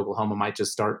do think Oklahoma might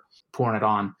just start pouring it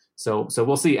on. So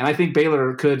we'll see. And I think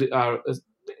Baylor could.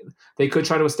 They could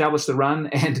try to establish the run,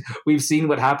 and we've seen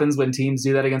what happens when teams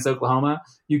do that against Oklahoma.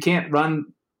 You can't run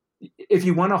if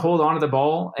you want to hold on to the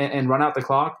ball and run out the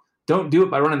clock. Don't do it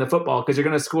by running the football, because you're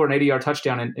going to score an 80-yard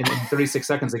touchdown in 36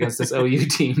 seconds against this OU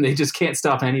team. They just can't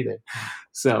stop anything.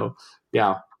 So,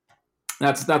 yeah,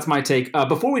 that's my take.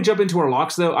 Before we jump into our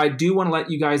locks, though, I do want to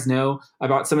let you guys know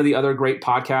about some of the other great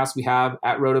podcasts we have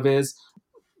at RotoViz.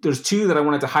 There's two that I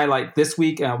wanted to highlight this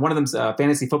week. One of them's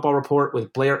Fantasy Football Report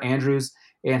with Blair Andrews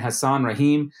and Hassan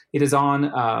Rahim. It is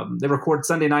on. They record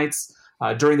Sunday nights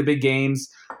during the big games.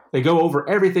 They go over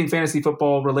everything fantasy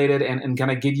football related and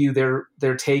kind of give you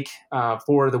their take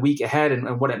for the week ahead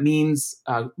and what it means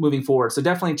moving forward. So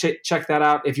definitely check that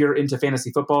out if you're into fantasy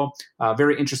football.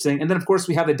 Very interesting. And then, of course,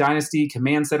 we have the Dynasty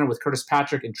Command Center with Curtis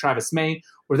Patrick and Travis May,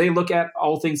 where they look at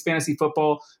all things fantasy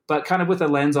football, but kind of with a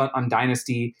lens on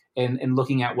Dynasty and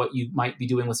looking at what you might be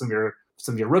doing with some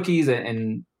of your rookies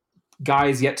and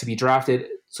guys yet to be drafted.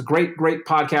 It's a great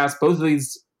podcast. Both of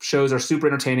these shows are super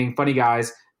entertaining, funny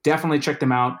guys. Definitely check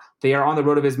them out. They are on the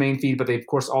RotoViz main feed, but they, of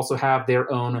course, also have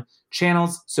their own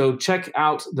channels. So check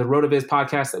out the RotoViz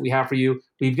podcast that we have for you.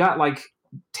 We've got like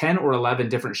 10 or 11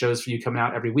 different shows for you coming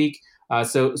out every week.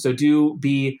 So do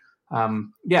be,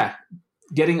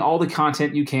 getting all the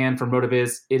content you can from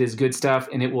RotoViz. It is good stuff,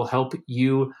 and it will help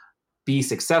you be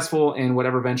successful in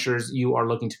whatever ventures you are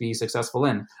looking to be successful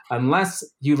in. Unless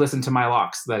you listen to my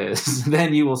locks, that is.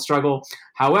 Then you will struggle.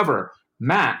 However,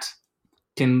 Matt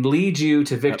can lead you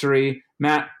to victory. Yep.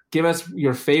 Matt, give us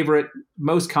your favorite,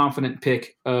 most confident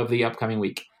pick of the upcoming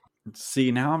week.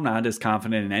 See, now I'm not as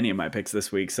confident in any of my picks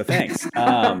this week, so thanks.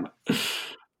 I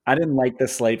didn't like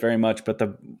this slate very much, but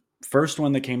the first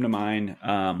one that came to mind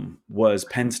was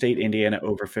Penn State, Indiana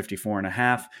over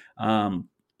 54.5.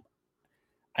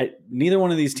 Neither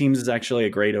one of these teams is actually a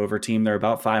great over team. They're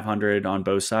about 500 on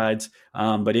both sides.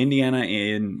 But Indiana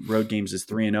in road games is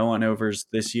 3-0 on overs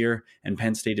this year, and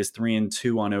Penn State is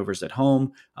 3-2 on overs at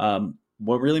home.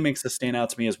 What really makes this stand out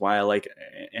to me is why I like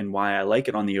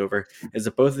it on the over is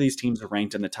that both of these teams are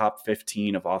ranked in the top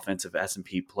 15 of offensive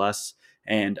S&P plus.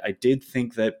 And I did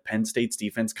think that Penn State's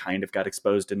defense kind of got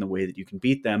exposed in the way that you can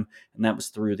beat them, and that was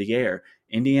through the air.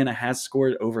 Indiana has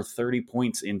scored over 30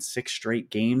 points in 6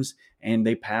 straight games, and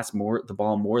they pass the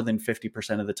ball more than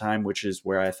 50% of the time, which is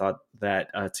where I thought that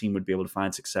team would be able to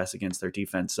find success against their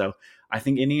defense. So I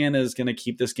think Indiana is going to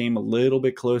keep this game a little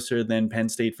bit closer than Penn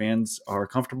State fans are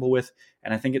comfortable with,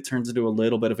 and I think it turns into a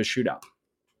little bit of a shootout.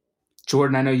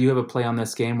 Jordan, I know you have a play on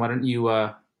this game. Why don't you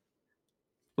let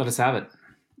us have it?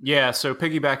 Yeah, so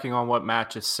piggybacking on what Matt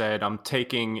just said, I'm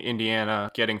taking Indiana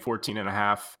getting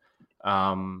 14.5.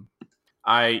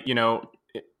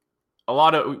 we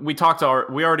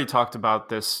already talked about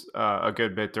this a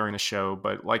good bit during the show,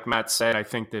 but like Matt said, I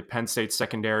think that Penn State's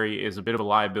secondary is a bit of a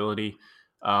liability.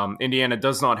 Indiana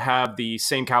does not have the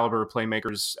same caliber of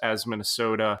playmakers as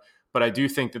Minnesota, but I do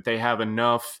think that they have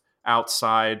enough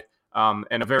outside and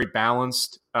a very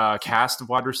balanced cast of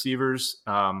wide receivers.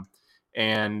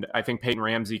 And I think Peyton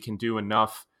Ramsey can do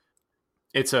enough.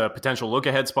 It's a potential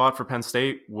look-ahead spot for Penn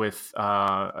State with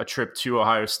a trip to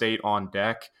Ohio State on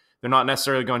deck. They're not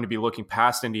necessarily going to be looking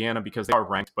past Indiana because they are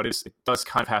ranked, but it does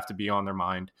kind of have to be on their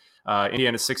mind.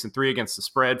 Indiana's 6-3 against the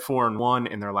spread, 4-1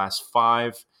 in their last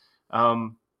 5.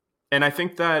 And I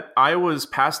think that Iowa's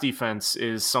pass defense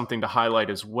is something to highlight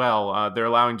as well. They're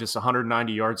allowing just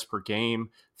 190 yards per game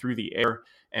through the air.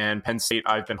 And Penn State,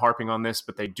 I've been harping on this,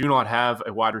 but they do not have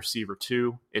a wide receiver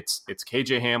 2. It's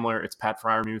KJ Hamler, it's Pat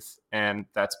Freiermuth, and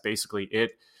that's basically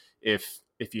it. If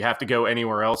you have to go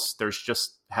anywhere else, there's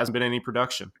just hasn't been any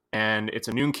production. And it's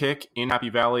a noon kick in Happy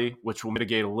Valley, which will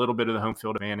mitigate a little bit of the home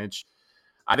field advantage.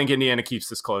 I think Indiana keeps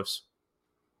this close.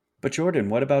 But Jordan,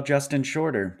 what about Justin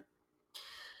Shorter?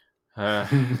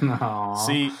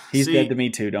 See, he's dead to me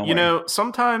too, don't worry.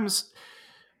 Sometimes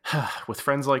with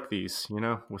friends like these,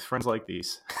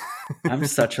 I'm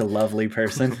such a lovely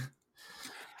person.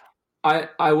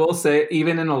 I will say,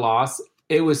 even in a loss,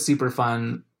 it was super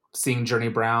fun seeing Journey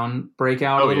Brown break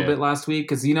out a little bit last week,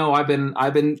 because I've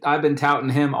been touting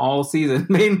him all season,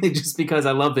 mainly just because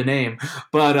I love the name.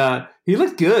 But he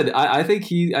looked good. I think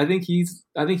he's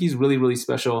really, really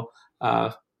special.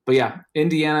 But yeah,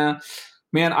 Indiana,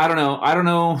 man, I don't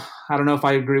know if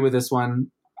I agree with this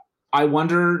one. I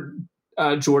wonder,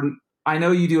 Jordan, I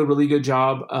know you do a really good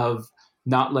job of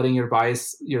not letting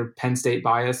your Penn State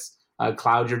bias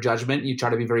cloud your judgment. You try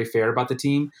to be very fair about the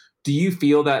team. Do you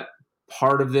feel that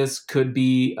part of this could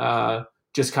be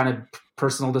just kind of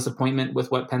personal disappointment with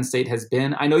what Penn State has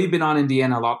been? I know you've been on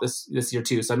Indiana a lot this year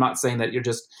too, so I'm not saying that you're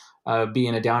just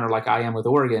being a downer like I am with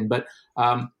Oregon, but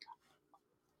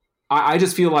I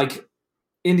just feel like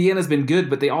Indiana's been good,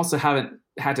 but they also haven't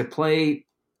had to play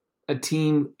a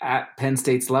team at Penn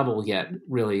State's level yet,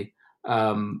 really.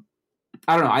 I don't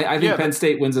know. I think Penn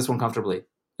State wins this one comfortably,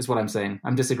 is what I'm saying.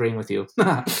 I'm disagreeing with you.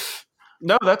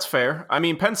 No, that's fair. I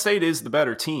mean, Penn State is the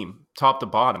better team, top to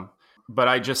bottom. But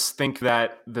I just think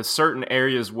that the certain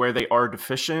areas where they are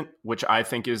deficient, which I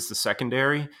think is the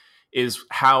secondary, is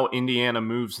how Indiana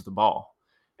moves the ball.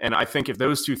 And I think if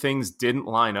those two things didn't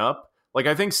line up, like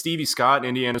I think Stevie Scott,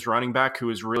 Indiana's running back,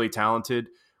 who is really talented,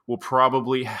 will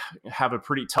probably have a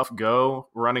pretty tough go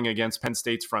running against Penn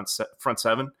State's front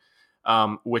seven,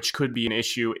 which could be an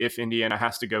issue if Indiana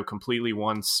has to go completely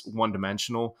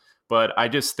one-dimensional. But I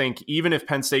just think even if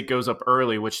Penn State goes up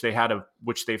early, which they've had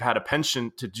a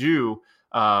penchant to do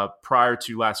prior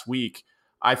to last week,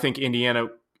 I think Indiana,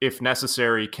 if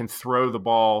necessary, can throw the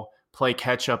ball, play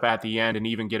catch up at the end, and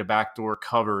even get a backdoor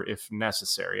cover if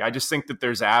necessary. I just think that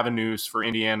there's avenues for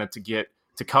Indiana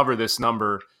to cover this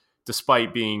number,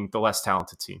 despite being the less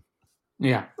talented team.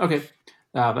 Yeah. Okay.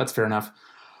 That's fair enough.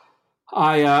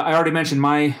 I already mentioned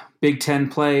my Big Ten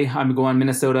play. I'm going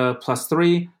Minnesota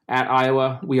 +3 at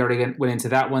Iowa. We already went into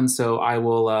that one, so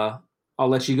I'll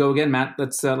let you go again, Matt.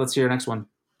 Let's hear your next one.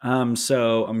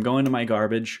 So I'm going to my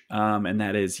garbage, and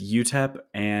that is UTEP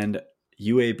and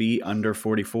UAB under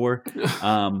 44.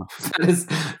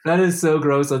 That is so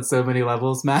gross on so many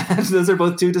levels, Matt. Those are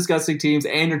both two disgusting teams,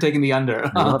 and you're taking the under.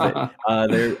 I love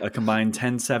it. They're a combined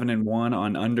 10-7-1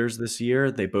 on unders this year.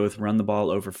 They both run the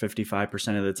ball over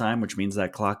 55% of the time, which means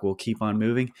that clock will keep on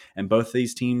moving. And both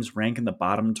these teams rank in the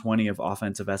bottom 20 of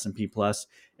offensive S&P Plus.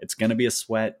 It's going to be a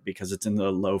sweat because it's in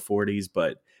the low 40s,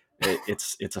 but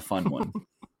it's a fun one.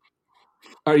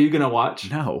 Are you going to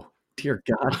watch? No. Dear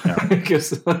God, no.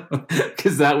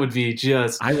 Because that would be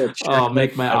just,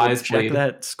 make my eyes bleed. Check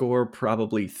that score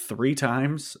probably 3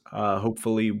 times,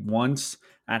 hopefully once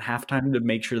at halftime to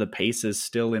make sure the pace is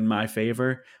still in my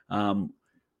favor.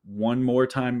 One more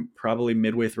time, probably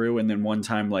midway through, and then one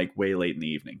time like way late in the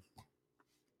evening.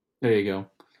 There you go.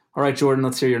 All right, Jordan,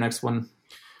 let's hear your next one.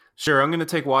 Sure, I'm going to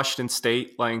take Washington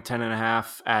State laying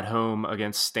 10.5 at home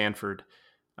against Stanford.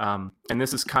 And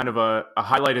this is kind of a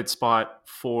highlighted spot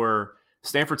for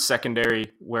Stanford's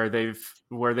secondary, where they've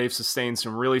sustained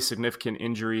some really significant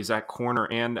injuries at corner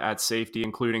and at safety,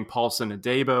 including Paulson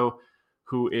Adebo,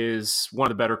 who is one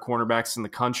of the better cornerbacks in the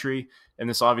country. And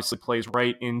this obviously plays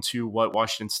right into what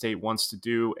Washington State wants to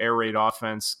do: air raid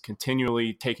offense,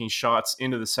 continually taking shots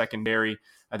into the secondary.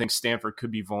 I think Stanford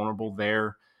could be vulnerable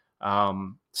there.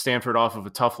 Stanford off of a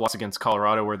tough loss against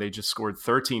Colorado, where they just scored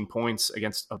 13 points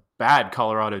against a bad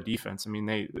Colorado defense. I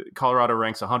mean, Colorado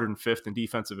ranks 105th in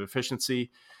defensive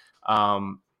efficiency.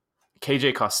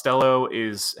 KJ Costello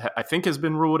I think has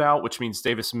been ruled out, which means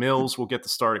Davis Mills will get the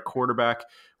start at quarterback,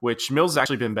 which Mills has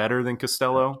actually been better than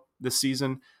Costello this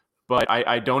season. But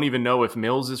I don't even know if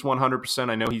Mills is 100%.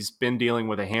 I know he's been dealing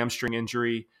with a hamstring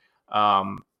injury.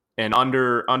 And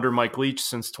under Mike Leach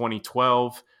since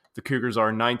 2012, the Cougars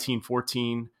are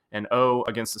 19-14-0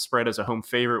 against the spread as a home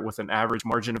favorite with an average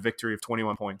margin of victory of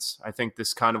 21 points. I think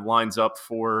this kind of lines up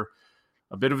for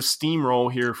a bit of a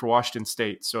steamroll here for Washington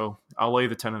State. So I'll lay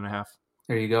the 10.5.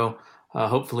 There you go.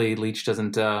 Hopefully Leach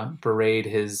doesn't berate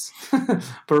his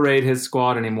berate his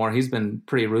squad anymore. He's been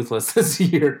pretty ruthless this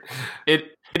year.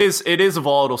 It is a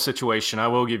volatile situation. I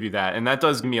will give you that. And that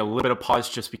does give me a little bit of pause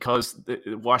just because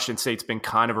Washington State's been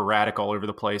kind of erratic all over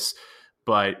the place.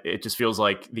 But it just feels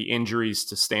like the injuries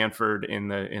to Stanford in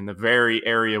the very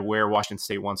area where Washington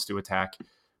State wants to attack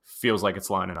feels like it's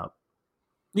lining up.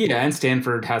 Yeah, and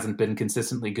Stanford hasn't been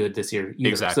consistently good this year either.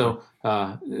 Exactly. So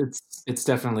it's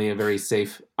definitely a very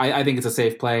safe. I think it's a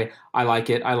safe play. I like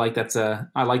it. I like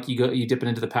you dipping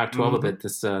into the Pac-12 a bit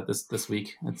this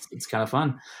week. It's kind of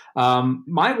fun.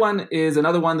 My one is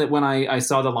another one that when I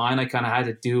saw the line, I kind of had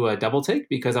to do a double take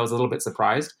because I was a little bit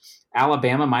surprised.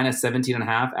 Alabama minus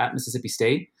 17.5 at Mississippi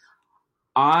State.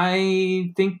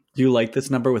 I think. Do you like this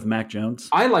number with Mac Jones?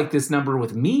 I like this number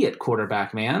with me at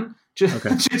quarterback, man.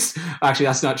 Actually,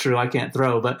 that's not true. I can't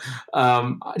throw, but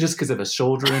just because of a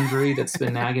shoulder injury that's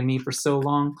been nagging me for so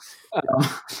long.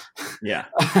 Yeah.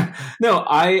 No,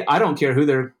 I don't care who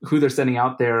they're sending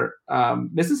out there.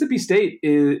 Mississippi State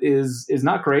is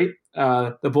not great.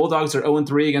 The Bulldogs are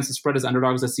 0-3 against the spread as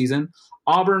underdogs this season.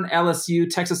 Auburn, LSU,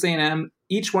 Texas A&M,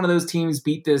 each one of those teams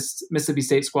beat this Mississippi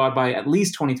State squad by at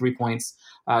least 23 points.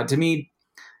 To me,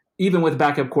 even with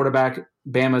backup quarterback,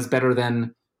 Bama's better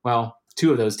than, well,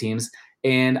 two of those teams.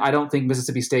 And I don't think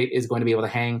Mississippi State is going to be able to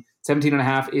hang.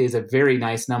 17.5 is a very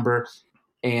nice number.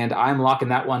 And I'm locking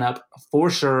that one up for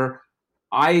sure.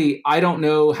 I don't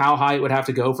know how high it would have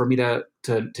to go for me to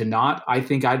not. I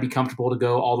think I'd be comfortable to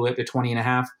go all the way up to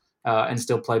 20.5 and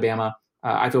still play Bama.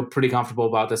 I feel pretty comfortable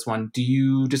about this one. Do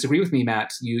you disagree with me,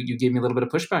 Matt? You gave me a little bit of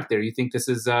pushback there. You think this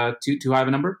is too high of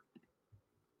a number?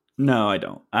 No, I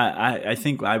don't. I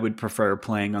think I would prefer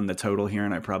playing on the total here,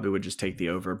 and I probably would just take the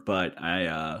over. But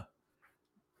I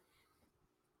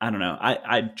don't know.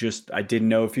 I didn't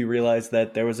know if you realized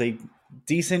that there was a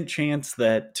decent chance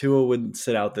that Tua would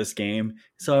sit out this game.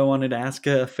 So I wanted to ask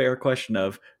a fair question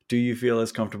of, do you feel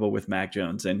as comfortable with Mac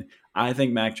Jones? And I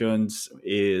think Mac Jones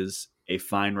is a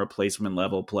fine replacement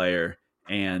level player.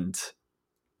 And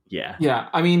yeah. Yeah.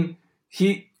 I mean,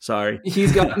 he's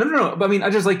got no. But I mean, I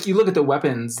just like, you look at the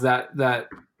weapons that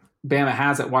Bama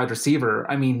has at wide receiver.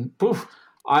 I mean,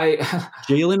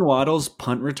 Jalen Waddle's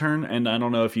punt return, and I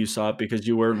don't know if you saw it because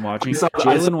you weren't watching.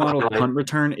 Jalen Waddle's punt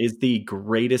return is the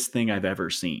greatest thing I've ever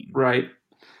seen. Right.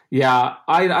 Yeah.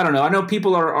 I don't know. I know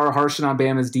people are harshing on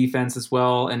Bama's defense as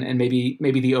well, and maybe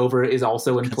the over is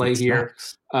also in play here.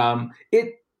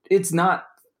 It's not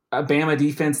a Bama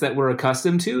defense that we're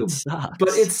accustomed to, but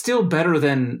it's still better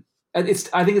than I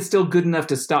think it's still good enough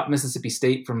to stop Mississippi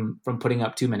State from putting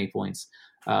up too many points.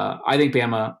 I think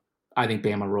Bama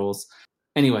rolls.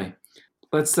 Anyway,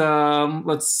 let's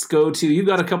go to, you've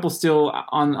got a couple still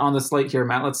on the slate here,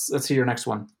 Matt. Let's hear your next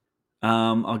one.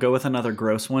 I'll go with another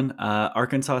gross one.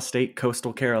 Arkansas State,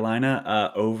 Coastal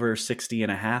Carolina, over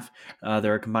 60.5.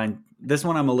 They're a combined. This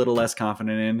one I'm a little less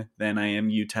confident in than I am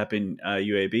UTEP and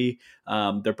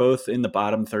UAB. They're both in the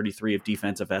bottom 33 of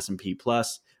defensive S&P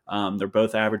plus. They're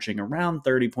both averaging around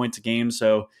 30 points a game,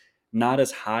 so not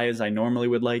as high as I normally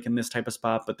would like in this type of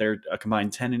spot, but they're a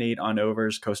combined 10-8 on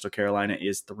overs. Coastal Carolina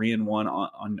is 3-1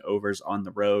 on overs on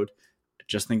the road.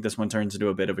 Just think this one turns into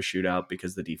a bit of a shootout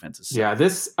because the defense is Yeah,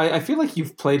 I feel like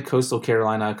you've played Coastal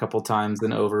Carolina a couple times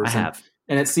in overs. I have.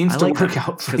 And it seems to work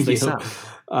out for you.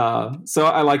 So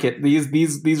I like it.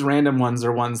 These random ones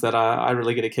are ones that I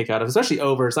really get a kick out of, especially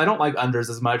overs. I don't like unders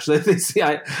as much.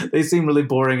 They seem really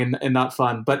boring and not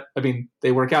fun. But, I mean,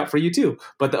 they work out for you too.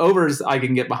 But the overs I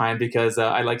can get behind because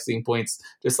I like seeing points,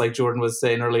 just like Jordan was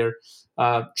saying earlier.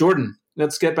 Jordan,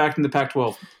 let's get back into the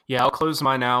Pac-12. Yeah, I'll close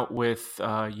mine out with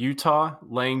Utah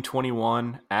laying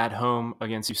 21 at home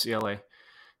against UCLA.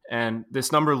 And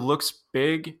this number looks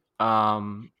big,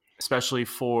 especially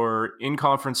for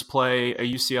in-conference play, a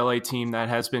UCLA team that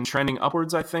has been trending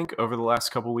upwards, I think, over the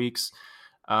last couple weeks.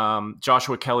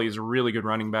 Joshua Kelly is a really good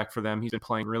running back for them. He's been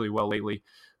playing really well lately.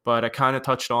 But I kind of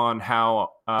touched on how,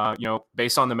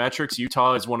 based on the metrics,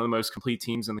 Utah is one of the most complete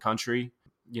teams in the country.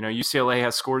 UCLA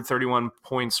has scored 31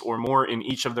 points or more in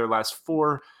each of their last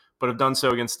 4, but have done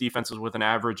so against defenses with an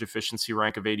average efficiency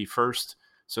rank of 81st.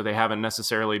 So they haven't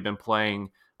necessarily been playing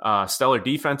stellar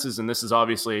defenses, and this is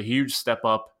obviously a huge step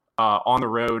up on the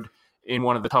road in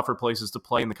one of the tougher places to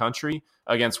play in the country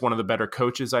against one of the better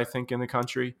coaches, I think, in the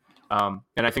country. And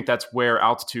I think that's where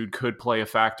altitude could play a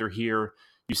factor here.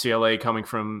 UCLA coming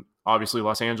from obviously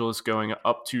Los Angeles, going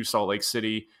up to Salt Lake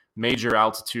City, major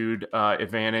altitude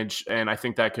advantage. And I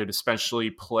think that could especially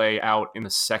play out in the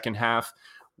second half,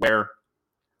 where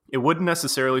it wouldn't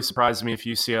necessarily surprise me if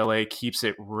UCLA keeps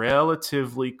it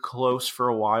relatively close for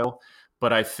a while,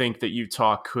 but I think that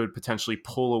Utah could potentially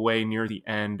pull away near the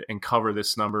end and cover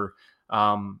this number.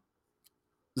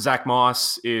 Zach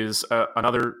Moss is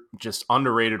another just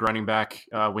underrated running back.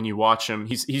 When you watch him,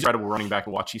 he's an incredible running back to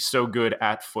watch. He's so good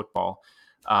at football.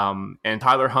 And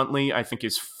Tyler Huntley, I think,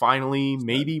 is finally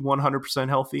maybe 100%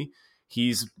 healthy.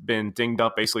 He's been dinged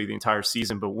up basically the entire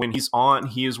season, but when he's on,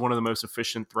 he is one of the most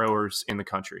efficient throwers in the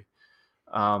country.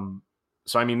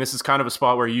 So, I mean, this is kind of a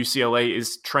spot where UCLA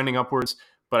is trending upwards,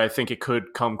 but I think it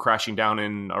could come crashing down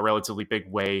in a relatively big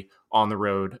way on the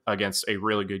road against a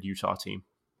really good Utah team.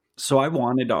 So I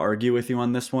wanted to argue with you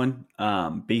on this one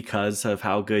because of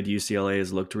how good UCLA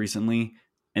has looked recently.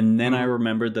 And then I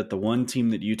remembered that the one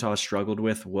team that Utah struggled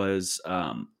with was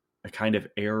a kind of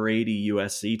air raidy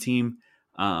USC team.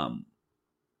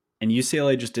 And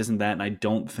UCLA just isn't that. And I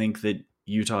don't think that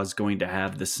Utah is going to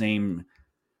have the same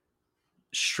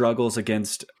struggles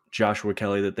against Joshua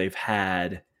Kelly that they've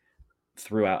had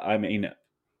throughout. I mean,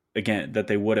 again, that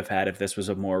they would have had if this was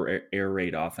a more air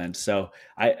raid offense. So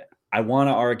I want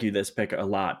to argue this pick a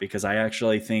lot because I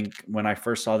actually think when I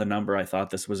first saw the number, I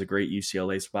thought this was a great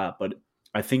UCLA spot, but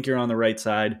I think you're on the right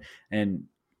side, and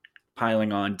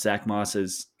piling on Zach Moss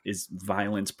is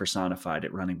violence personified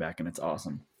at running back, and it's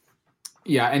awesome.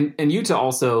 Yeah, and Utah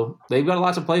also, they've got a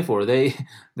lot to play for. They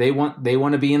want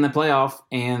to be in the playoff,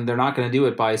 and they're not going to do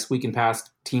it by squeaking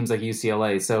past teams like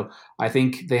UCLA. So I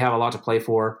think they have a lot to play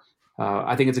for.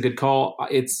 I think it's a good call.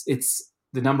 It's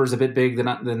the number's a bit bigger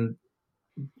than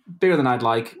I'd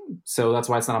like, so that's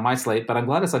why it's not on my slate. But I'm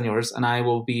glad it's on yours, and I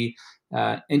will be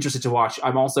interested to watch.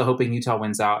 I'm also hoping Utah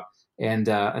wins out and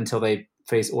until they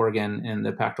face Oregon in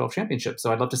the Pac-12 championship.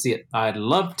 So I'd love to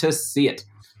see it.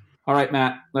 All right,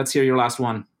 Matt, let's hear your last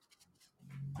one.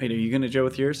 Wait, are you going to go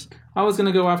with yours? I was going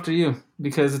to go after you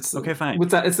because it's okay. Fine. With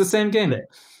that, it's the same game.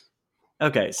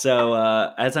 Okay, so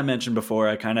as I mentioned before,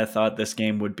 I kind of thought this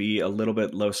game would be a little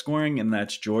bit low scoring, and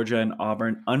that's Georgia and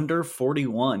Auburn under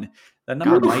 41.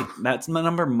 That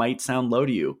number might sound low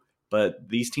to you, but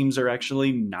these teams are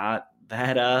actually not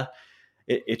that.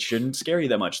 It shouldn't scare you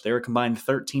that much. They were combined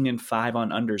 13-5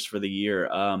 on unders for the year.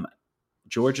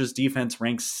 Georgia's defense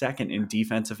ranks second in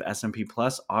defensive S&P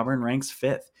Plus. Auburn ranks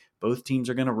fifth. Both teams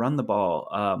are going to run the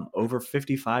ball over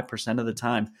 55% of the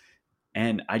time.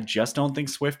 And I just don't think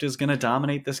Swift is going to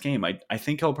dominate this game. I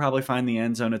think he'll probably find the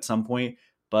end zone at some point.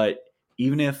 But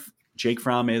even if Jake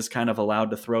Fromm is kind of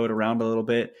allowed to throw it around a little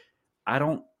bit, I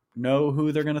don't know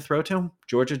who they're going to throw to.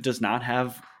 Georgia does not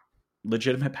have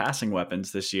legitimate passing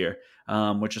weapons this year,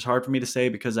 which is hard for me to say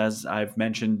because, as I've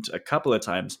mentioned a couple of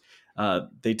times,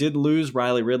 they did lose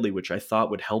Riley Ridley, which I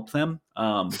thought would help them.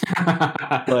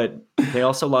 But they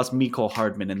also lost Mecole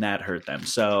Hardman, and that hurt them.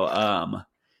 So,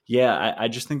 I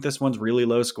just think this one's really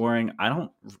low scoring. I don't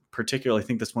particularly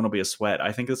think this one will be a sweat.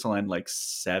 I think this will end like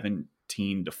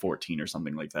 17-14 or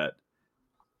something like that.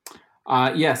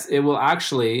 Yes, it will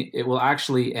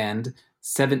actually end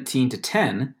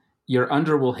 17-10. Your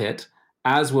under will hit,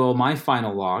 as will my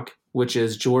final lock, which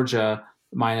is Georgia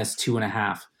minus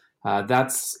 2.5.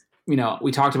 That's,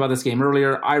 we talked about this game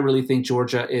earlier. I really think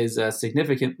Georgia is a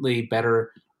significantly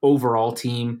better overall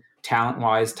team,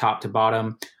 talent-wise, top to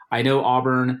bottom. I know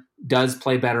Auburn does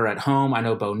play better at home. I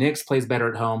know Bo Nix plays better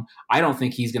at home. I don't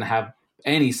think he's going to have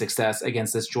any success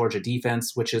against this Georgia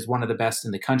defense, which is one of the best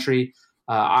in the country.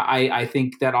 I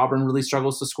think that Auburn really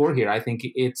struggles to score here. I think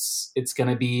it's going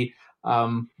to be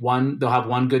they'll have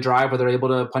one good drive where they're able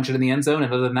to punch it in the end zone,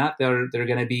 and other than that, they're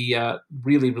going to be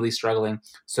really, really struggling.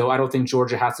 So I don't think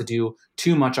Georgia has to do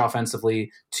too much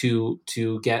offensively to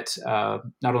get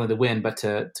not only the win but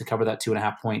to cover that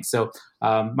 2.5 points. So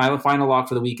my final lock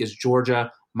for the week is Georgia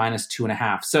minus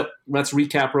 2.5. So let's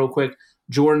recap real quick.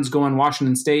 Jordan's going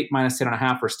Washington State minus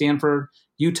 10.5 for Stanford,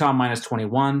 Utah minus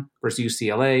 21 versus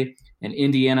UCLA, and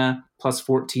Indiana plus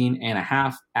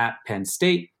 14.5 at Penn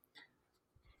State.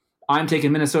 I'm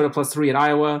taking Minnesota plus 3 at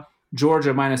Iowa,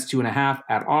 Georgia minus 2.5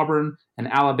 at Auburn, and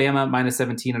Alabama minus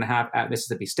 17.5 at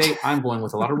Mississippi State. I'm going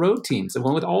with a lot of road teams. I'm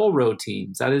going with all road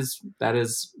teams. That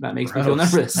makes me feel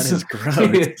nervous. That is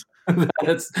gross.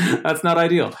 That's not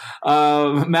ideal.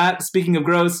 Matt, speaking of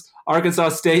gross, Arkansas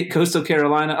State, Coastal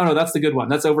Carolina. Oh no, that's the good one.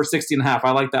 That's over 60.5.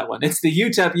 I like that one. It's the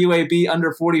UTEP UAB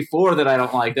under 44 that I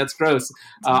don't like. That's gross.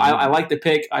 I like the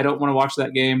pick. I don't want to watch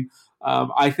that game.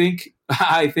 I think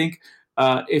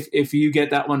if you get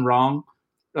that one wrong,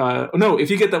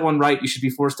 if you get that one right, you should be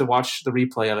forced to watch the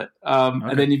replay of it. Okay.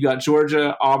 And then you've got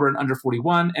Georgia, Auburn under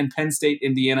 41, and Penn State,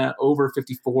 Indiana over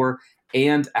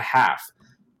 54.5.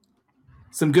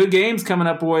 Some good games coming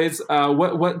up, boys.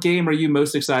 What game are you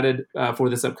most excited for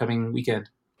this upcoming weekend,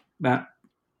 Matt?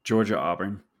 Georgia,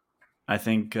 Auburn. I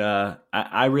think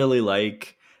I really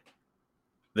like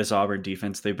this Auburn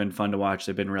defense. They've been fun to watch.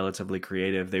 They've been relatively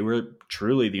creative. They were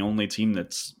truly the only team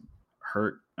that's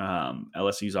hurt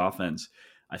LSU's offense.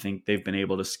 I think they've been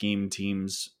able to scheme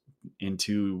teams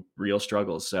into real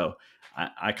struggles. So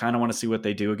I kind of want to see what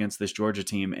they do against this Georgia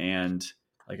team. And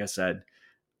like I said,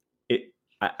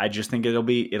 I just think it'll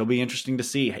be interesting to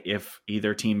see if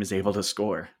either team is able to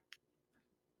score.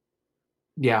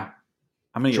 Yeah.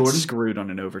 I'm going to get screwed on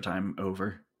an overtime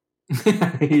over.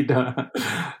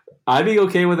 I'd be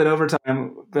okay with an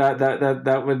overtime.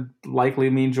 That would likely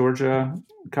mean Georgia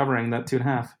covering that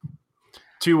 2.5.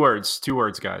 2 words,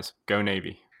 guys. Go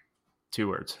Navy. 2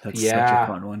 words. That's such a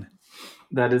fun one.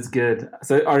 That is good.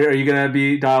 So are you going to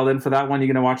be dialed in for that one? You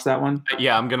going to watch that one?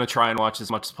 Yeah, I'm going to try and watch as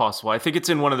much as possible. I think it's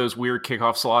in one of those weird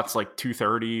kickoff slots, like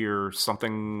 2:30 or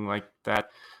something like that.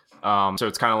 So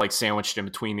it's kind of like sandwiched in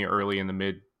between the early and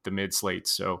the mid slate.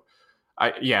 So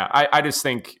I just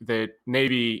think that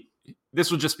Navy,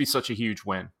 this will just be such a huge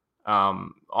win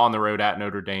on the road at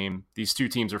Notre Dame. These two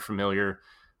teams are familiar,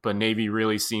 but Navy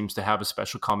really seems to have a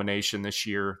special combination this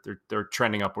year. They're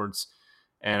trending upwards.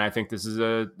 And I think this is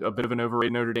a bit of an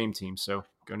overrated Notre Dame team. So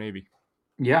go Navy.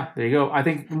 Yeah, there you go. I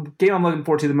think the game I'm looking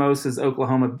forward to the most is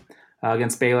Oklahoma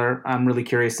against Baylor. I'm really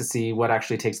curious to see what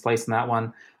actually takes place in that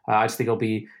one. I just think it'll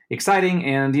be exciting.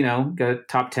 And, got a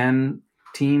top 10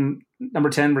 team,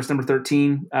 number 10 versus number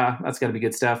 13. That's going to be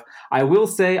good stuff. I will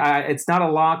say it's not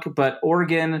a lock, but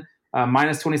Oregon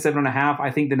minus 27.5.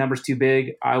 I think the number's too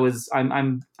big.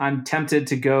 I'm tempted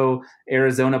to go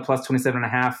Arizona plus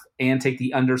 27.5 and take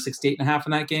the under 68.5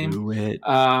 in that game. Do it.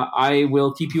 I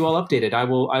will keep you all updated. I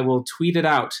will tweet it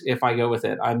out if I go with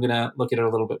it. I'm gonna look at it a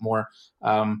little bit more.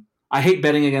 I hate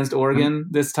betting against Oregon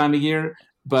this time of year,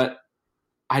 but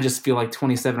I just feel like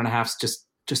 27.5 is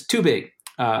just too big.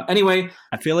 Anyway,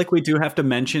 I feel like we do have to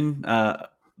mention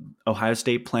Ohio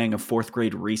State playing a 4th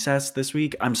grade recess this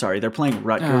week. I'm sorry, they're playing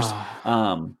Rutgers.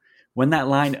 When that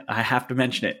line, I have to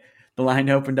mention it, the line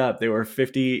opened up. They were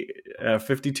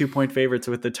 52-point favorites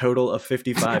with a total of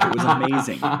 55. It was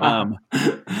amazing.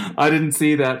 I didn't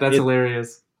see that. That's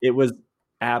hilarious. It was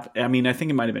I think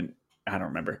it might have been, I don't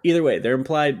remember. Either way, their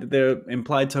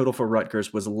implied total for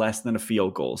Rutgers was less than a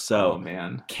field goal. So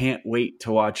man, can't wait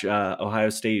to watch Ohio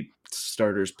State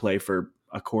starters play for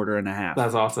a quarter and a half.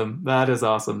 That's awesome. That is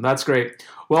awesome. That's great.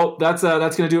 Well, that's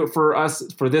going to do it for us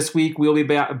for this week. We'll be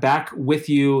back with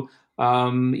you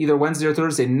either Wednesday or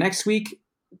Thursday next week.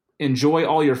 Enjoy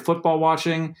all your football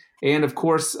watching. And of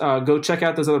course, go check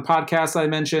out those other podcasts I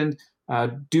mentioned.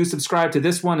 Do subscribe to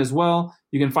this one as well.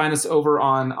 You can find us over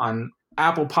on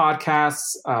Apple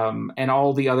Podcasts and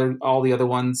all the other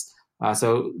ones.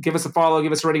 So give us a follow,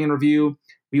 give us a rating and review.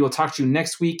 We will talk to you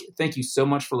next week. Thank you so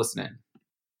much for listening.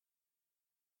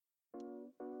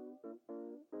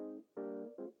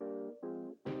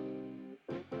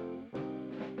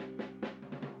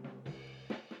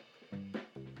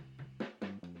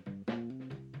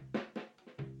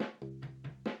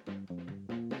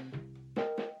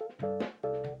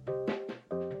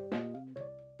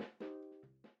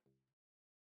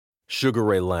 Sugar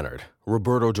Ray Leonard,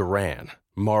 Roberto Duran,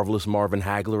 Marvelous Marvin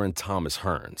Hagler, and Thomas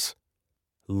Hearns.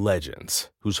 Legends,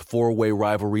 whose 4-way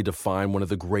rivalry defined one of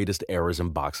the greatest eras in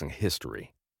boxing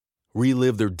history.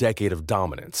 Relive their decade of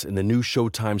dominance in the new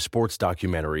Showtime sports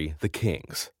documentary, The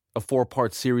Kings, a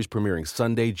 4-part series premiering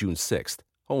Sunday, June 6th,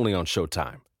 only on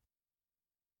Showtime.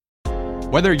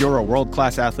 Whether you're a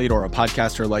world-class athlete or a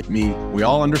podcaster like me, we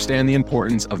all understand the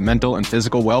importance of mental and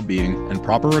physical well-being and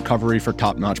proper recovery for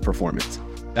top-notch performance.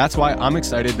 That's why I'm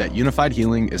excited that Unified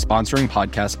Healing is sponsoring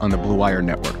podcasts on the Blue Wire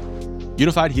Network.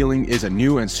 Unified Healing is a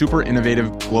new and super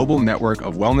innovative global network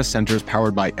of wellness centers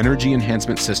powered by Energy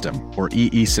Enhancement System, or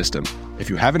EE System. If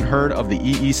you haven't heard of the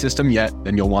EE System yet,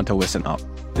 then you'll want to listen up.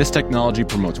 This technology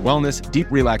promotes wellness,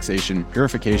 deep relaxation,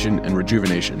 purification, and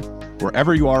rejuvenation.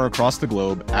 Wherever you are across the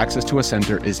globe, access to a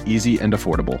center is easy and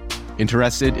affordable.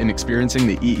 Interested in experiencing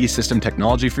the EE System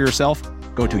technology for yourself?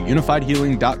 Go to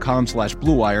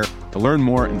unifiedhealing.com/bluewire to learn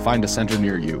more and find a center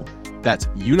near you. That's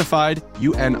unified,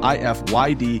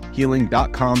 UNIFYD,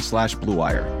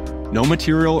 healing.com/bluewire. No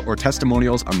material or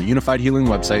testimonials on the Unified Healing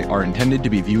website are intended to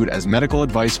be viewed as medical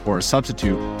advice or a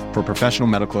substitute for professional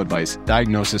medical advice,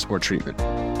 diagnosis, or treatment.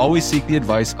 Always seek the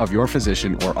advice of your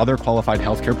physician or other qualified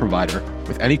healthcare provider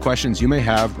with any questions you may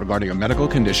have regarding a medical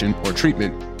condition or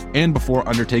treatment and before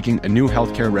undertaking a new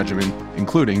healthcare regimen,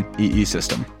 including EE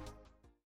system.